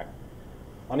with respect.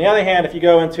 On the other hand, if you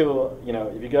go into,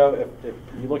 if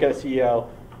you look at a CEO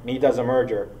and he does a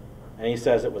merger and he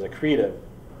says it was accretive,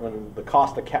 when the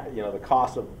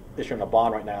cost of issuing a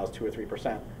bond right now is 2 or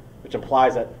 3%, which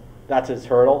implies that that's his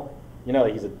hurdle,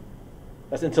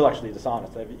 that's intellectually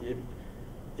dishonest.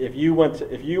 If you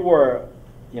were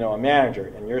a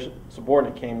manager and your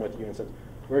subordinate came with you and said,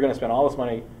 we're going to spend all this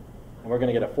money and we're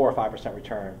going to get a 4 or 5%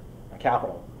 return on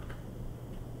capital,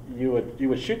 you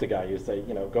would shoot the guy. You'd say,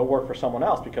 go work for someone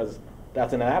else because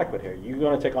that's inadequate here. You're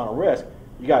going to take on a risk.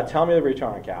 You got to tell me the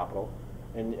return on capital,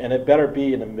 and it better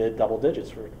be in the mid double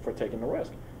digits for taking the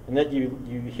risk. And that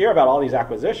you hear about all these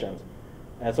acquisitions,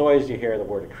 and it's always you hear the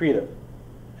word accretive,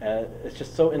 And it's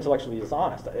just so intellectually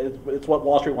dishonest. It's what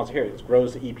Wall Street wants to hear. It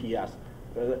grows the EPS.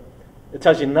 It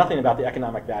tells you nothing about the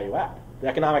economic value add. The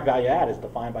economic value add is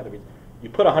defined by the reason. You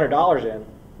put $100 in,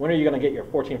 when are you going to get your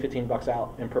 14, 15 bucks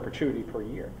out in perpetuity per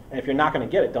year? And if you're not going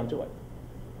to get it, don't do it.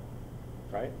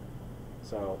 Right?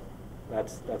 So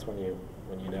that's when you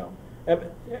know. And,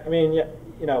 I mean,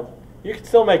 you know, you can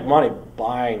still make money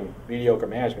buying mediocre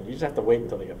management. You just have to wait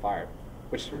until they get fired,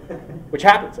 which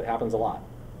happens. It happens a lot.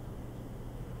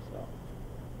 So.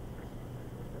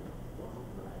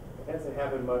 It hasn't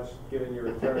happened much given your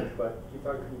returns, but you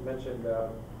mentioned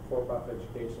for-profit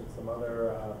education, some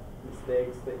other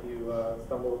mistakes that you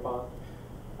stumbled upon?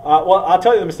 Well, I'll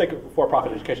tell you the mistake of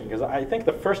for-profit education, because I think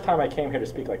the first time I came here to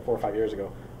speak like 4 or 5 years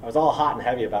ago, I was all hot and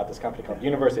heavy about this company called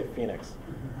University of Phoenix.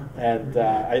 And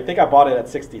I think I bought it at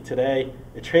 60. Today,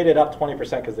 it traded up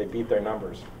 20% because they beat their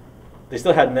numbers. They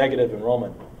still had negative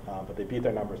enrollment, but they beat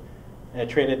their numbers. And it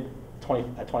traded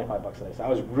at 25 bucks a day. So I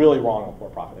was really wrong on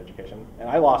for-profit education. And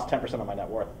I lost 10% of my net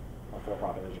worth on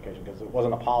for-profit education, because it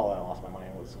wasn't Apollo that I lost my money.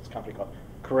 It was this company called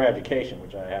Career Education,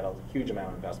 which I had a huge amount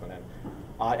of investment in.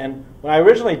 And when I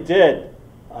originally did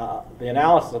the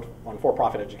analysis on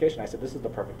for-profit education, I said, this is the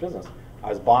perfect business. I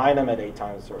was buying them at 8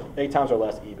 times or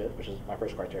less EBIT, which is my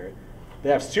first criteria. They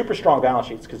have super strong balance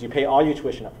sheets because you pay all your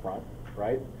tuition up front,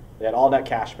 right? They had all net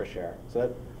cash per share. So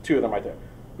that, 2 of them right there.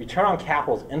 Return on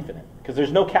capital is infinite because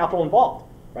there's no capital involved,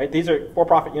 right? These are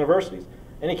for-profit universities.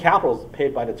 Any capital is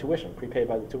paid by the tuition, prepaid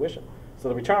by the tuition. So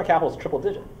the return on capital is triple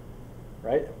digit,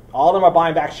 right? All of them are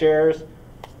buying back shares.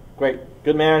 Great,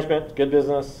 good management, good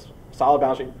business, solid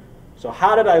balance sheet. So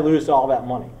how did I lose all that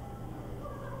money?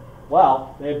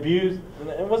 Well, they abused, and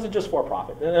it wasn't just for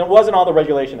profit, and it wasn't all the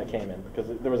regulation that came in, because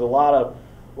there was a lot of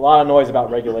noise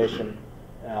about regulation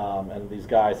and these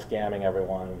guys scamming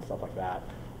everyone and stuff like that.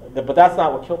 But that's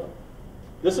not what killed them.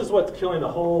 This is what's killing the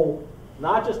whole,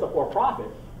 not just the for-profit,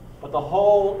 but the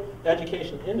whole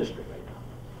education industry right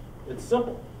now. It's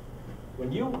simple.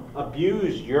 When you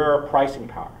abuse your pricing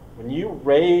power, when you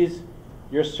raise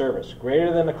your service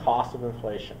greater than the cost of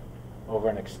inflation over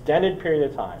an extended period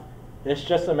of time, it's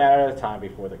just a matter of time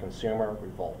before the consumer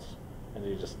revolts and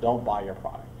they just don't buy your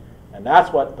product. And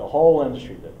that's what the whole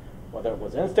industry did. Whether it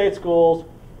was in-state schools,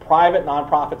 private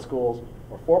nonprofit schools,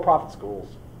 or for-profit schools,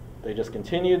 they just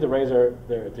continued to raise their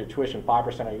tuition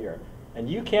 5% a year. And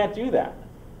you can't do that.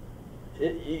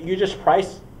 You just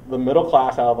price the middle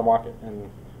class out of the market. And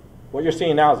what you're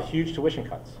seeing now is huge tuition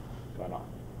cuts going on.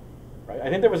 Right? I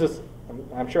think there was this,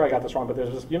 I'm sure I got this wrong, but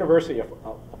there's this university, a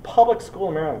public school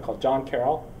in Maryland called John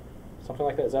Carroll, something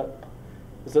like that.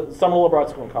 It's some liberal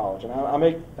arts school in college, and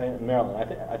in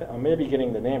Maryland. I may be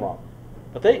getting the name wrong,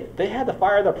 but they had to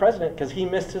fire their president because he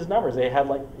missed his numbers. They had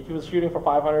he was shooting for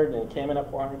 500 and he came in at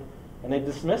 400, and they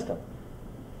dismissed him.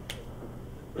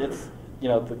 It's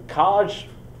the college,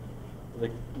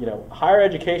 higher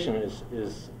education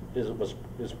is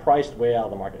priced way out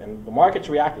of the market, and the market's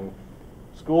reacting.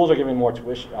 Schools are giving more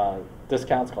tuition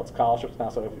discounts called scholarships now.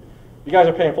 So if you guys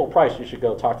are paying full price, you should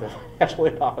go talk to the financial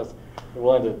aid office. They're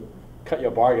willing to cut you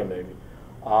a bargain, maybe.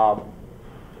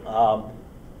 We'll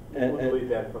delete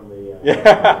that from the...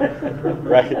 Yeah,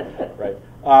 right.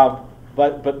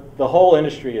 But the whole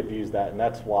industry abused that, and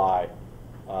that's why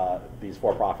these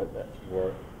for-profit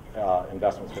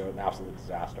investments were an absolute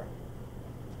disaster.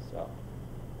 So,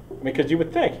 because you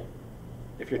would think,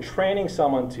 if you're training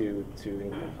someone to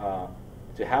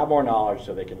have more knowledge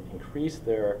so they can increase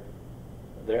their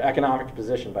economic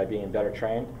position by being better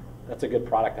trained, that's a good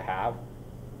product to have.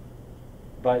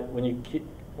 But when you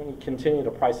continue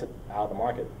to price it out of the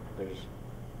market, there's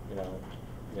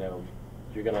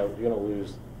you're gonna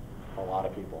lose a lot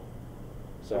of people.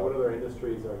 So what other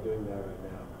industries are doing that right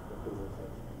now? What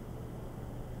businesses?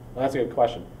 Well, that's a good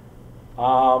question.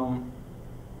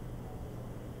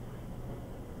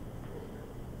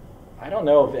 I don't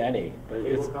know of any, but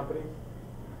Cable it's companies?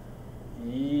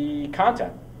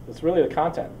 Content. It's really the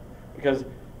content, because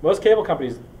most cable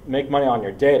companies make money on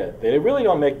your data. They really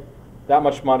don't make that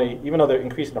much money, even though they're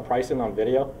increasing the pricing on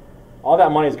video. All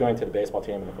that money is going to the baseball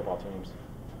team and the football teams,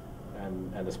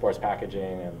 and the sports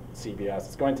packaging and CBS.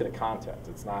 It's going to the content.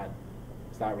 It's not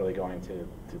really going to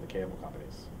the cable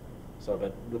companies. So,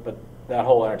 but that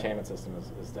whole entertainment system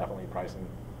is definitely pricing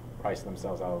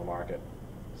themselves out of the market.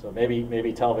 So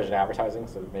maybe television advertising.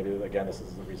 So maybe again, this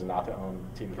is the reason not to own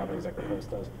TV companies like the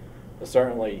Post does. But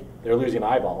certainly they're losing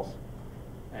eyeballs,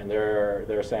 and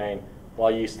they're saying, well,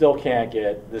 you still can't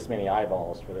get this many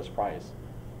eyeballs for this price.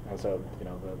 And so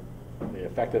the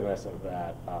effectiveness of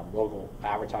that local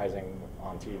advertising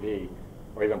on TV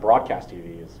or even broadcast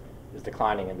TV is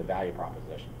declining in the value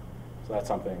proposition. So that's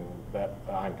something that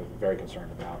I'm very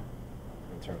concerned about.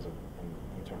 in terms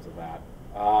of that.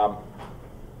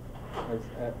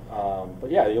 But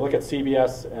yeah, you look at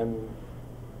CBS and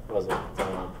what was it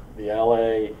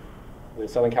the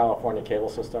Southern California cable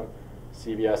system.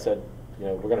 CBS said,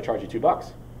 we're going to charge you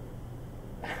 $2.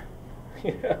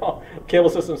 Cable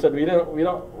system said we're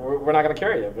not going to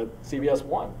carry it, but CBS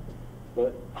won.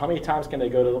 But how many times can they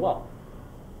go to the well?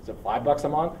 Is it $5 a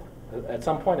month? At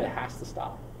some point, it has to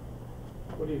stop.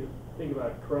 What do you think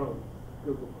about Chrome,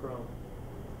 Google Chrome,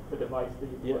 the device that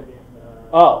you plug in?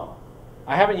 Oh,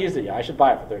 I haven't used it yet. I should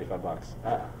buy it for $35.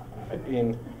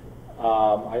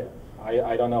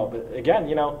 I don't know, but again,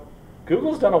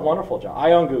 Google's done a wonderful job.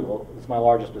 I own Google; it's my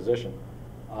largest position.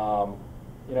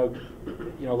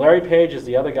 Larry Page is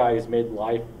the other guy who's made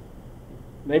life,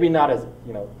 maybe not as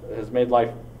has made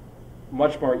life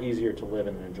much more easier to live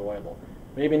and enjoyable.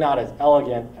 Maybe not as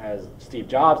elegant as Steve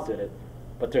Jobs did it,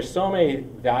 but there's so many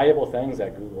valuable things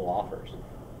that Google offers.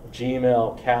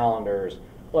 Gmail, calendars.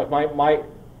 Look,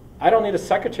 I don't need a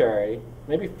secretary.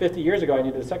 Maybe 50 years ago I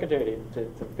needed a secretary to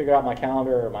figure out my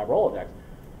calendar or my Rolodex.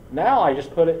 Now I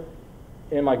just put it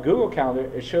in my Google Calendar.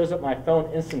 It shows up my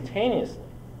phone instantaneously.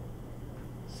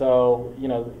 So,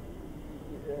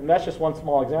 and that's just one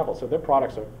small example. So their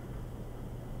products are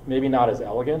maybe not as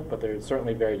elegant, but they're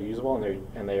certainly very usable,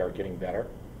 and they are getting better.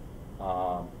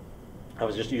 I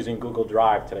was just using Google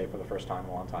Drive today for the first time in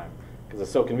a long time because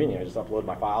it's so convenient. I just upload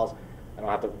my files. I don't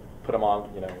have to put them on.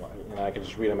 I can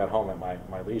just read them at home at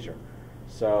my leisure.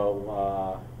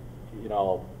 So,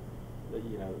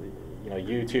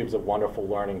 YouTube's a wonderful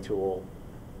learning tool.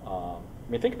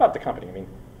 Think about the company.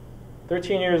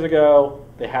 13 years ago,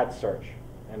 they had search,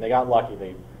 and they got lucky.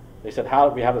 They said,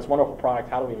 we have this wonderful product,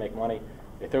 how do we make money?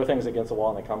 They throw things against the wall,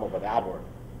 and they come up with AdWord.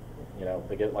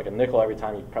 They get like a nickel every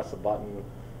time you press a button.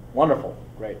 Wonderful,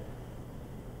 great.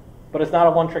 But it's not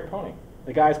a one-trick pony.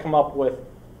 The guys come up with,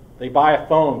 they buy a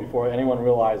phone before anyone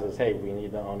realizes, hey, we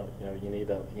need to own, you need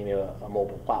a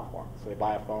mobile platform. So they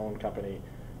buy a phone company,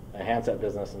 a handset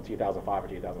business in 2005 or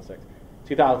 2006.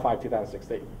 2005, 2006,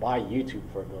 they buy YouTube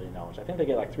for $1 billion. I think they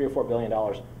get like $3 or $4 billion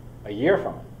a year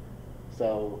from it.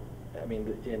 So, and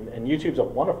YouTube's a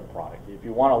wonderful product. If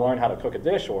you want to learn how to cook a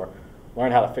dish or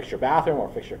learn how to fix your bathroom or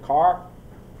fix your car,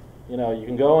 you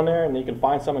can go in there and you can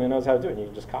find someone who knows how to do it, and you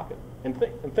can just copy it. And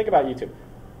think about YouTube.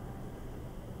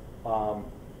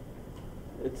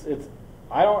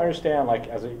 I don't understand,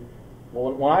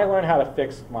 when I learn how to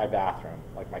fix my bathroom,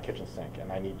 like my kitchen sink,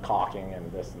 and I need caulking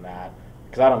and this and that,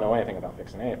 because I don't know anything about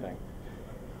fixing anything,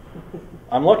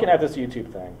 I'm looking at this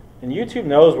YouTube thing, and YouTube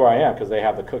knows where I am because they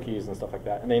have the cookies and stuff like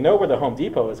that, and they know where the Home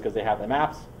Depot is because they have the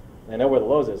maps, and they know where the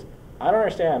Lowe's is. I don't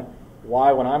understand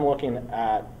why when I'm looking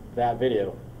at that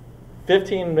video,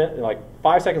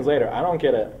 5 seconds later, I don't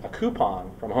get a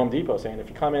coupon from Home Depot saying if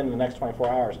you come in the next 24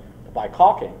 hours to buy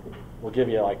caulking, we'll give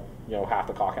you half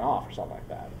the caulking off or something like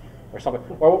that, or something.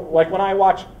 Or like when I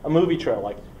watch a movie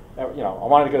trailer, I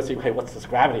wanted to go see, hey, what's this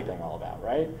Gravity thing all about,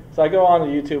 right? So I go on to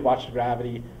YouTube, watch the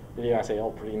Gravity video, and I say,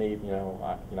 oh, pretty neat, I don't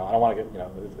want to get,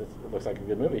 it looks like a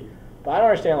good movie. But I don't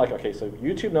understand, okay, so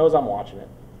YouTube knows I'm watching it.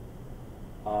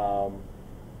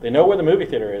 They know where the movie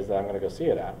theater is that I'm going to go see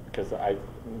it at because I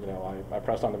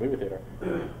pressed on the movie theater.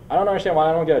 I don't understand why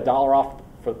I don't get $1 off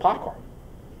for the popcorn,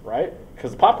 right?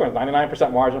 Because the popcorn is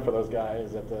 99% margin for those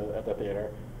guys at the theater.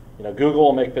 Google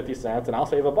will make 50 cents and I'll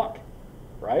save $1,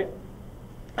 right?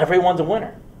 Everyone's a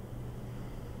winner.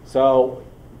 So,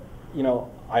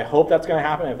 I hope that's going to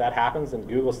happen. If that happens, then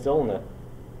Google's still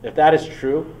if that is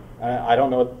true, I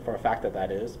don't know for a fact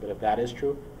that is, but if that is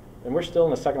true, then we're still in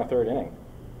the second or third inning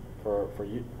for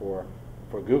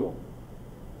Google.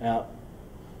 Now,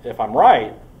 if I'm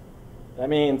right, that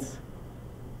means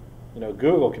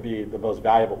Google could be the most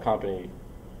valuable company.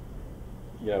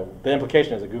 The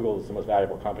implication is that Google is the most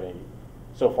valuable company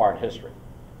so far in history,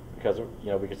 because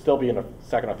we could still be in the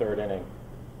second or third inning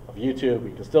of YouTube.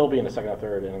 We could still be in the second or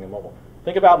third inning of mobile.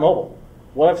 Think about mobile.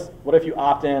 What if you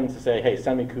opt in to say, hey,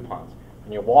 send me coupons,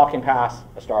 and you're walking past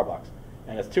a Starbucks,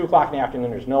 and it's 2 o'clock in the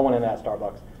afternoon. There's no one in that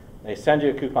Starbucks. They send you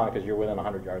a coupon because you're within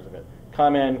 100 yards of it.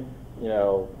 Come in,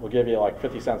 we'll give you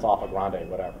 50 cents off a grande,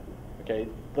 whatever. Okay,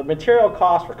 the material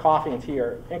costs for coffee and tea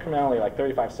are incrementally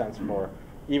 35 cents for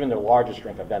even the largest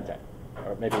drink, a venti,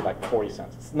 or maybe 40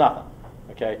 cents. It's nothing.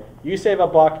 Okay, you save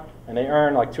 $1 and they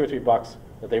earn $2 or $3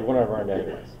 that they wouldn't have earned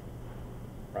anyways,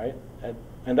 right?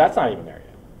 And that's not even there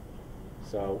yet.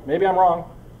 So maybe I'm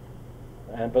wrong,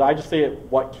 but I just see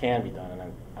what can be done, and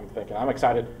I'm thinking I'm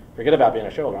excited. Forget about being a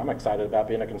shareholder. I'm excited about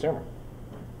being a consumer,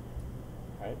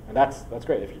 right? And that's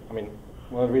great.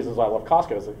 One of the reasons why I love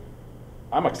Costco is that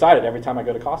I'm excited every time I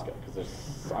go to Costco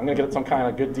because I'm going to get some kind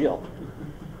of good deal,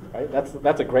 right?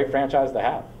 That's a great franchise to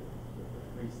have.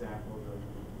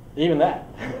 Even that.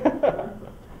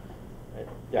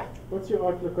 Yeah. What's your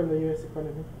outlook on the U.S.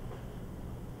 economy?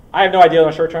 I have no idea in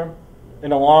the short term. In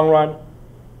the long run,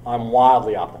 I'm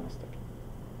wildly optimistic.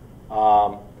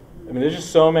 I mean, there's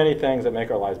just so many things that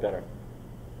make our lives better.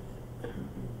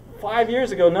 5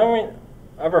 years ago, no one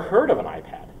ever heard of an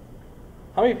iPad.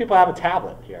 How many people have a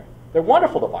tablet here? They're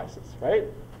wonderful devices, right?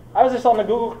 I was just on the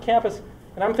Google campus,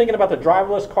 and I'm thinking about the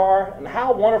driverless car, and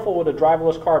how wonderful would a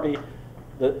driverless car be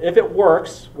if it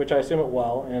works, which I assume it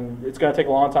will, and it's going to take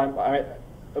a long time. I mean,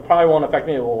 it probably won't affect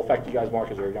me. It will affect you guys more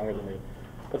because you're younger than me.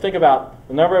 But think about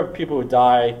the number of people who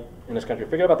die in this country.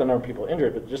 Forget about the number of people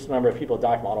injured, but just the number of people who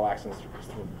die from auto accidents,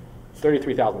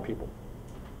 33,000 people.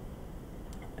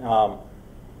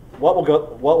 What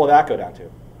will that go down to?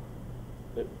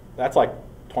 That's like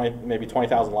maybe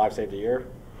 20,000 lives saved a year.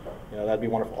 You know, that'd be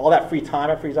wonderful. All that free time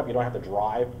it frees up. You don't have to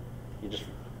drive. You just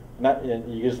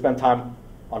spend time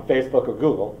on Facebook or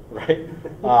Google, right?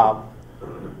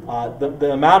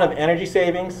 The amount of energy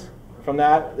savings from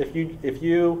that, if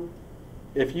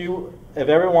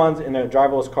everyone's in a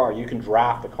driverless car, you can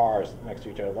draft the cars next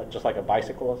to each other, just like a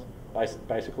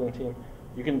bicycling team.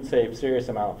 You can save serious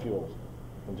amount of fuels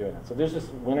from doing that. So there's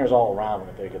just winners all around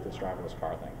if they get this driverless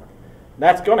car thing. And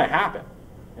that's going to happen,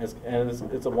 and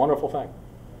it's a wonderful thing.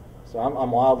 So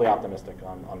I'm wildly optimistic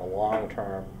on the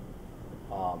long-term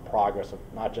progress of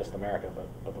not just America, but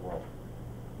the world.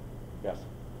 Yes?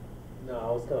 No,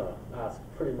 I was going to ask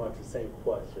pretty much the same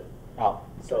question. Oh.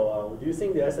 So do you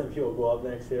think the S&P will go up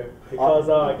next year? Because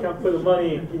I can't put the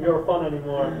money in your fund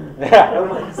anymore. Yeah. I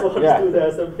might as well just do the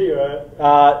S&P, right?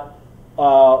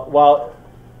 Well,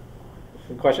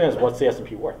 the question is, what's the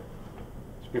S&P worth?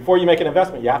 So before you make an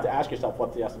investment, you have to ask yourself,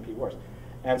 what's the S&P worth?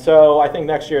 And so I think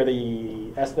next year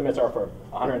the estimates are for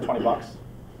 $120,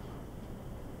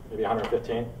 maybe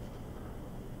 115.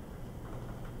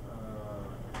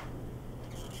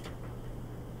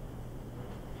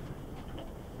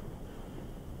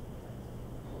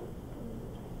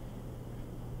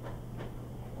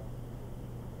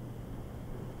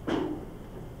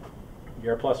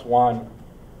 Year plus one.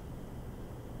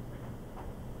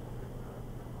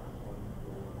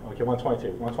 Okay,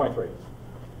 122, 123.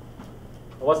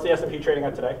 What's the S&P trading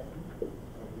at today?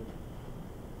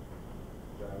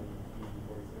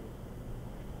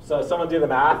 So someone do the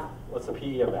math. What's the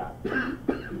PE of that?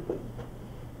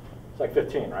 It's like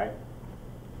 15, right?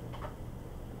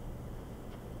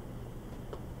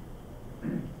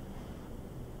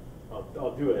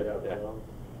 I'll do it. Yeah.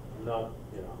 I'm not,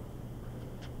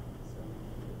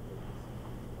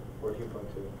 14.2.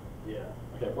 Yeah.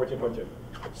 Okay, 14.2.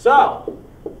 So,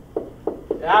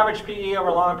 the average PE over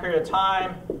a long period of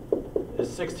time is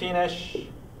 16-ish.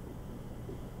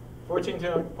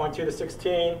 14.2 to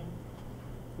 16.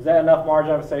 Is that enough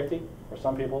margin of safety for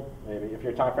some people? Maybe. If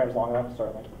your time frame is long enough,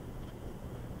 certainly.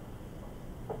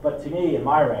 But to me, in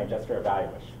my range, that's fair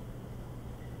value-ish.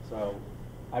 So,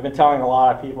 I've been telling a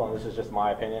lot of people, and this is just my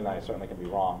opinion, and I certainly can be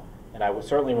wrong, and I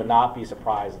certainly would not be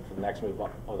surprised if the next move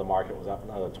of the market was up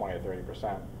another 20 or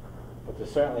 30%. But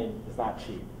this certainly is not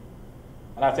cheap.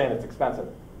 I'm not saying it's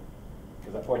expensive,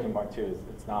 because at 14.2,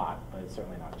 it's not, but it's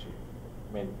certainly not cheap.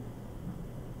 I mean,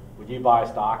 would you buy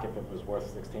stock if it was worth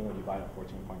 16? Would you buy it at 14.2?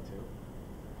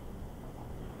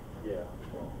 Yeah.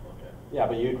 Well, okay. Yeah,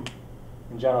 but in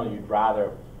general, you'd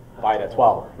rather buy it at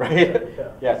 12, right?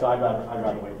 Yeah. So I'd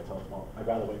rather wait until 12. I'd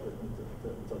rather wait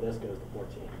until this goes to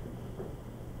 14.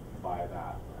 Buy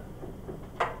that.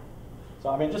 So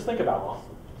I mean, just think about it.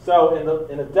 So in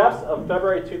the depths of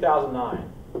February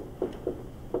 2009,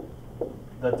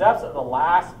 the depths of the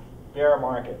last bear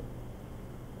market,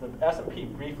 the S&P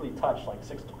briefly touched like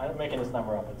I'm making this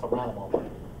number up. It's around the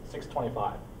moment,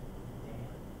 625.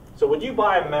 So would you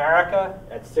buy America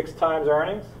at 6 times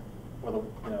earnings, or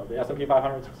the S&P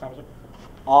 500 6 times earnings?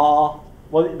 Well,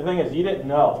 the thing is, you didn't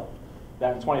know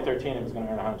that in 2013 it was going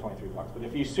to earn 123 bucks. But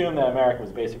if you assume that America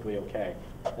was basically okay,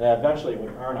 and that eventually it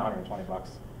would earn 120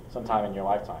 bucks sometime in your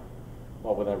lifetime,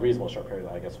 well, within a reasonable short period,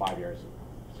 I guess 5 years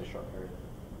is a short period.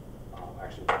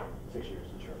 Actually, 6 years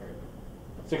is a short period.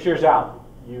 6 years out,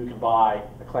 you can buy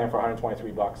a claim for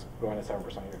 123 bucks, growing at 7%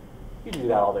 a year. You can do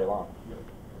that all day long,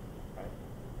 right?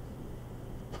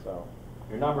 So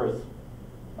your number is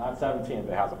not 17,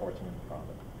 but it has a 14 in front of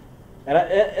it, and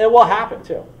it will happen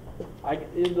too.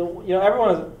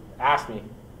 Everyone has asked me.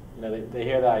 They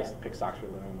hear that I pick stocks for a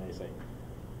living, and they say,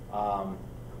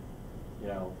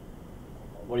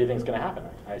 what do you think is going to happen?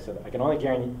 I said, I can only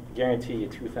guarantee you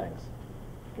 2 things.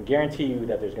 I can guarantee you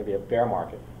that there's going to be a bear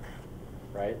market,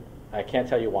 right? I can't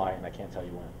tell you why, and I can't tell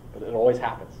you when, but it always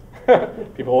happens.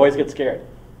 People always get scared.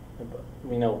 But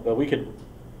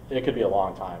it could be a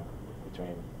long time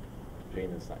between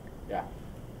Gene is like, yeah.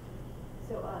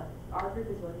 So our group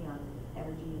is working on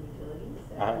energy and utilities.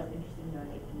 So I was interested in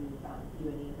knowing if you do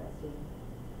any investing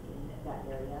in that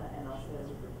area, and also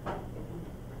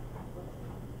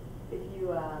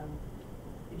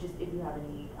if you have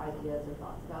any ideas or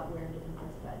thoughts about where different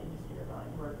parts of that industry are going.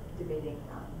 We're debating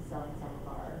selling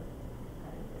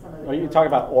some of the. Are you talking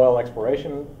about oil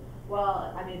exploration?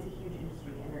 Well, I mean, it's a huge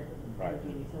industry, energy Right.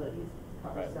 and utilities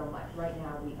cover Right. so much. Right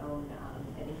now, we own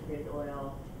an integrated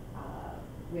oil.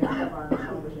 We have Chevron,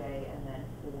 Schlumberger, and then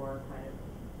 4 kind of.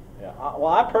 Yeah. Well,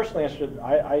 I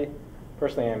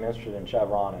personally am interested in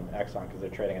Chevron and Exxon because they're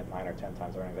trading at 9 or 10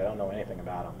 times earnings. I don't know anything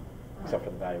about them except for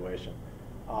the valuation.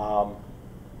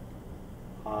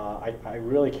 I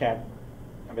really can't.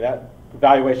 I mean, that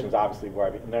valuation is obviously where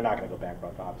and they're not going to go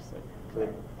bankrupt, obviously. So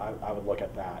I would look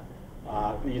at that.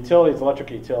 The utilities,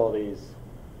 electric utilities,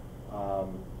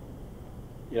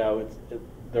 you know,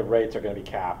 the rates are going to be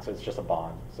capped, so it's just a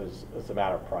bond. So it's a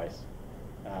matter of price.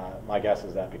 My guess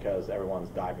is that because everyone's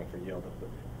diving for yield,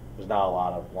 there's not a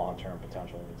lot of long-term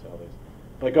potential in utilities.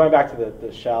 But going back to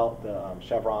the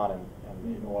Chevron and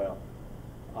the oil,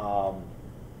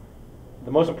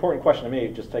 the most important question to me,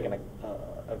 just taking a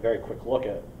very quick look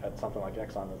at something like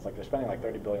Exxon, it's like they're spending like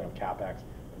 $30 billion on capex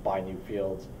to buy new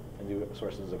fields and new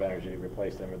sources of energy to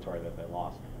replace the inventory that they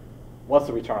lost. What's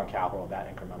the return on capital of that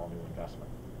incremental new investment?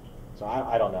 So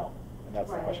I don't know, and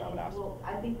that's the question I would ask. Well,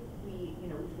 I think we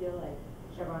feel like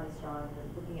Chevron is strong.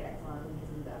 We're looking at Exxon, looking at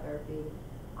some of the other big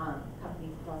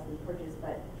companies to possibly purchase,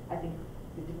 but I think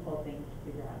the difficult thing to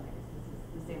figure out, and I guess this is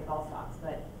the same with all stocks,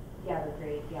 but yeah, they're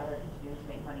great, yeah, they're continuing to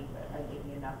make money, but are they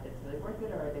making enough that's really worth it,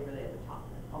 or are they really at the top,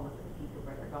 almost at the peak of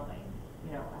where they're going?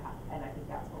 You know, and I think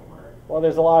that's what we're. Well,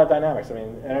 there's a lot of dynamics. I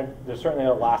mean, there's certainly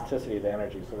an elasticity to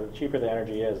energy. So the cheaper the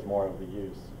energy is, the more of the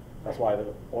use. That's why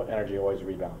the energy always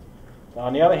rebounds. Now,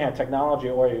 on the other hand, technology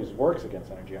always works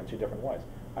against energy in 2 different ways.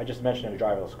 I just mentioned a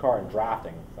driverless car and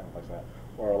drafting, things like that,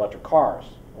 or electric cars,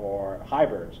 or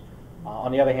hybrids.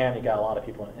 On the other hand, you got a lot of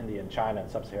people in India and China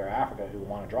and sub-Saharan Africa who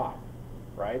want to drive,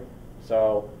 right?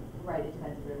 So. Right. It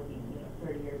depends if you're looking,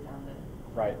 30 years down the.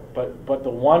 Right, but the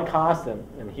one constant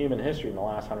in human history in the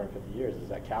last 150 years is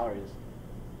that calories,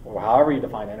 or however you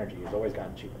define energy, has always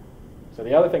gotten cheaper. So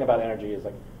the other thing about energy is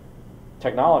like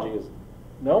technology is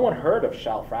no one heard of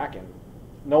shale fracking,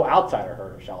 no outsider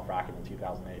heard of shale fracking in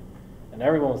 2008, and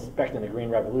everyone was expecting the green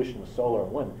revolution with solar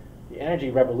and wind. The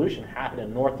energy revolution happened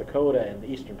in North Dakota and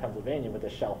eastern Pennsylvania with the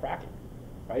shale fracking,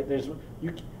 right?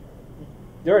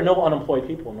 There are no unemployed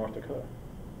people in North Dakota.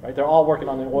 Right? They're all working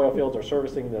on the oil fields or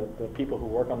servicing the people who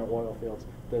work on the oil fields.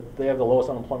 They have the lowest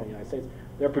unemployment in the United States.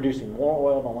 They're producing more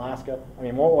oil in Alaska. I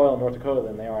mean, more oil in North Dakota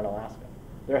than they are in Alaska.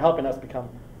 They're helping us become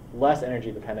less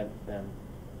energy dependent than,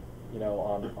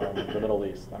 on the Middle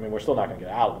East. I mean, we're still not going to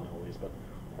get out of the Middle East,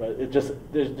 but it just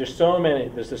there's just so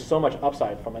much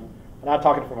upside from it. I'm not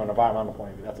talking from an environmental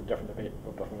point of view. That's a different debate.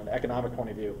 But from an economic point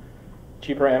of view,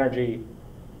 cheaper energy.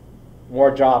 More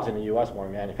jobs in the U.S., more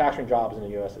manufacturing jobs in the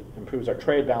U.S. It improves our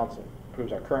trade balance, it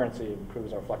improves our currency, it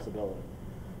improves our flexibility.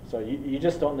 So you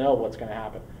just don't know what's going to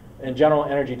happen. In general,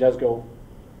 energy does go.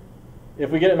 If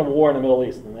we get in a war in the Middle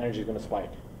East, then energy is going to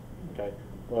spike. Okay,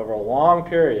 but over a long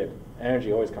period,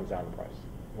 energy always comes down in price.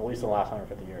 At least in the last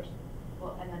 150 years.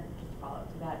 Well, and then just to follow up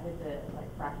to that, with the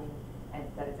fracking, and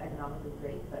that it's economically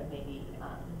great, but maybe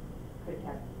could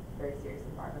have very serious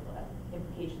environmental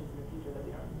implications in the future that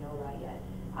we don't know about yet.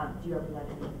 Do you ever let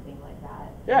anything like that?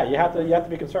 Yeah, you have to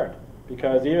be concerned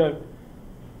because even if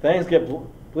things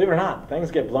believe it or not,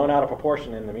 things get blown out of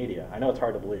proportion in the media. I know it's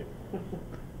hard to believe.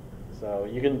 So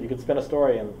you can spin a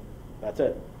story and that's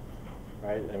it,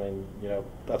 right? I mean,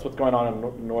 that's what's going on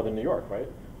in northern New York, right?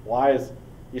 Why is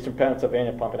eastern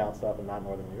Pennsylvania pumping out stuff and not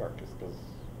northern New York? Just because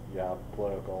you have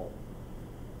political.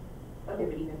 Okay,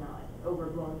 but even not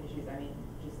overblown issues. I mean,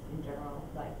 just in general,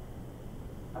 like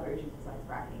other issues besides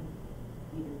fracking.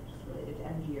 Even just related to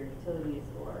energy or utilities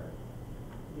or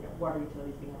water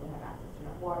utilities being able to have access to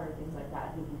enough water, things like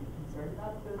that. Would you be concerned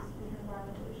about those future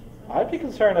environmental issues? I'd be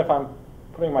concerned if I'm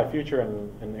putting my future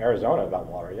in Arizona about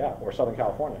water, yeah, or Southern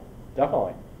California,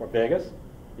 definitely. Or Vegas,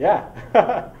 yeah.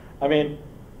 I mean,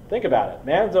 think about it.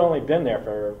 Man's only been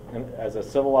there as a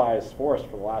civilized force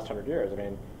for the last 100 years. I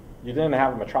mean, you didn't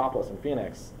have a metropolis in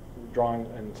Phoenix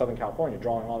in Southern California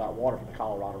drawing all that water from the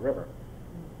Colorado River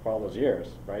for all those years,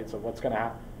 right? So what's going to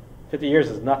happen? 50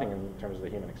 years is nothing in terms of the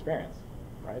human experience,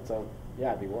 right? So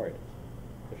yeah, I'd be worried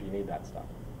if you need that stuff.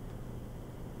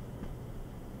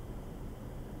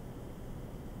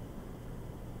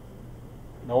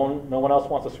 No one else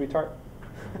wants a sweet tart?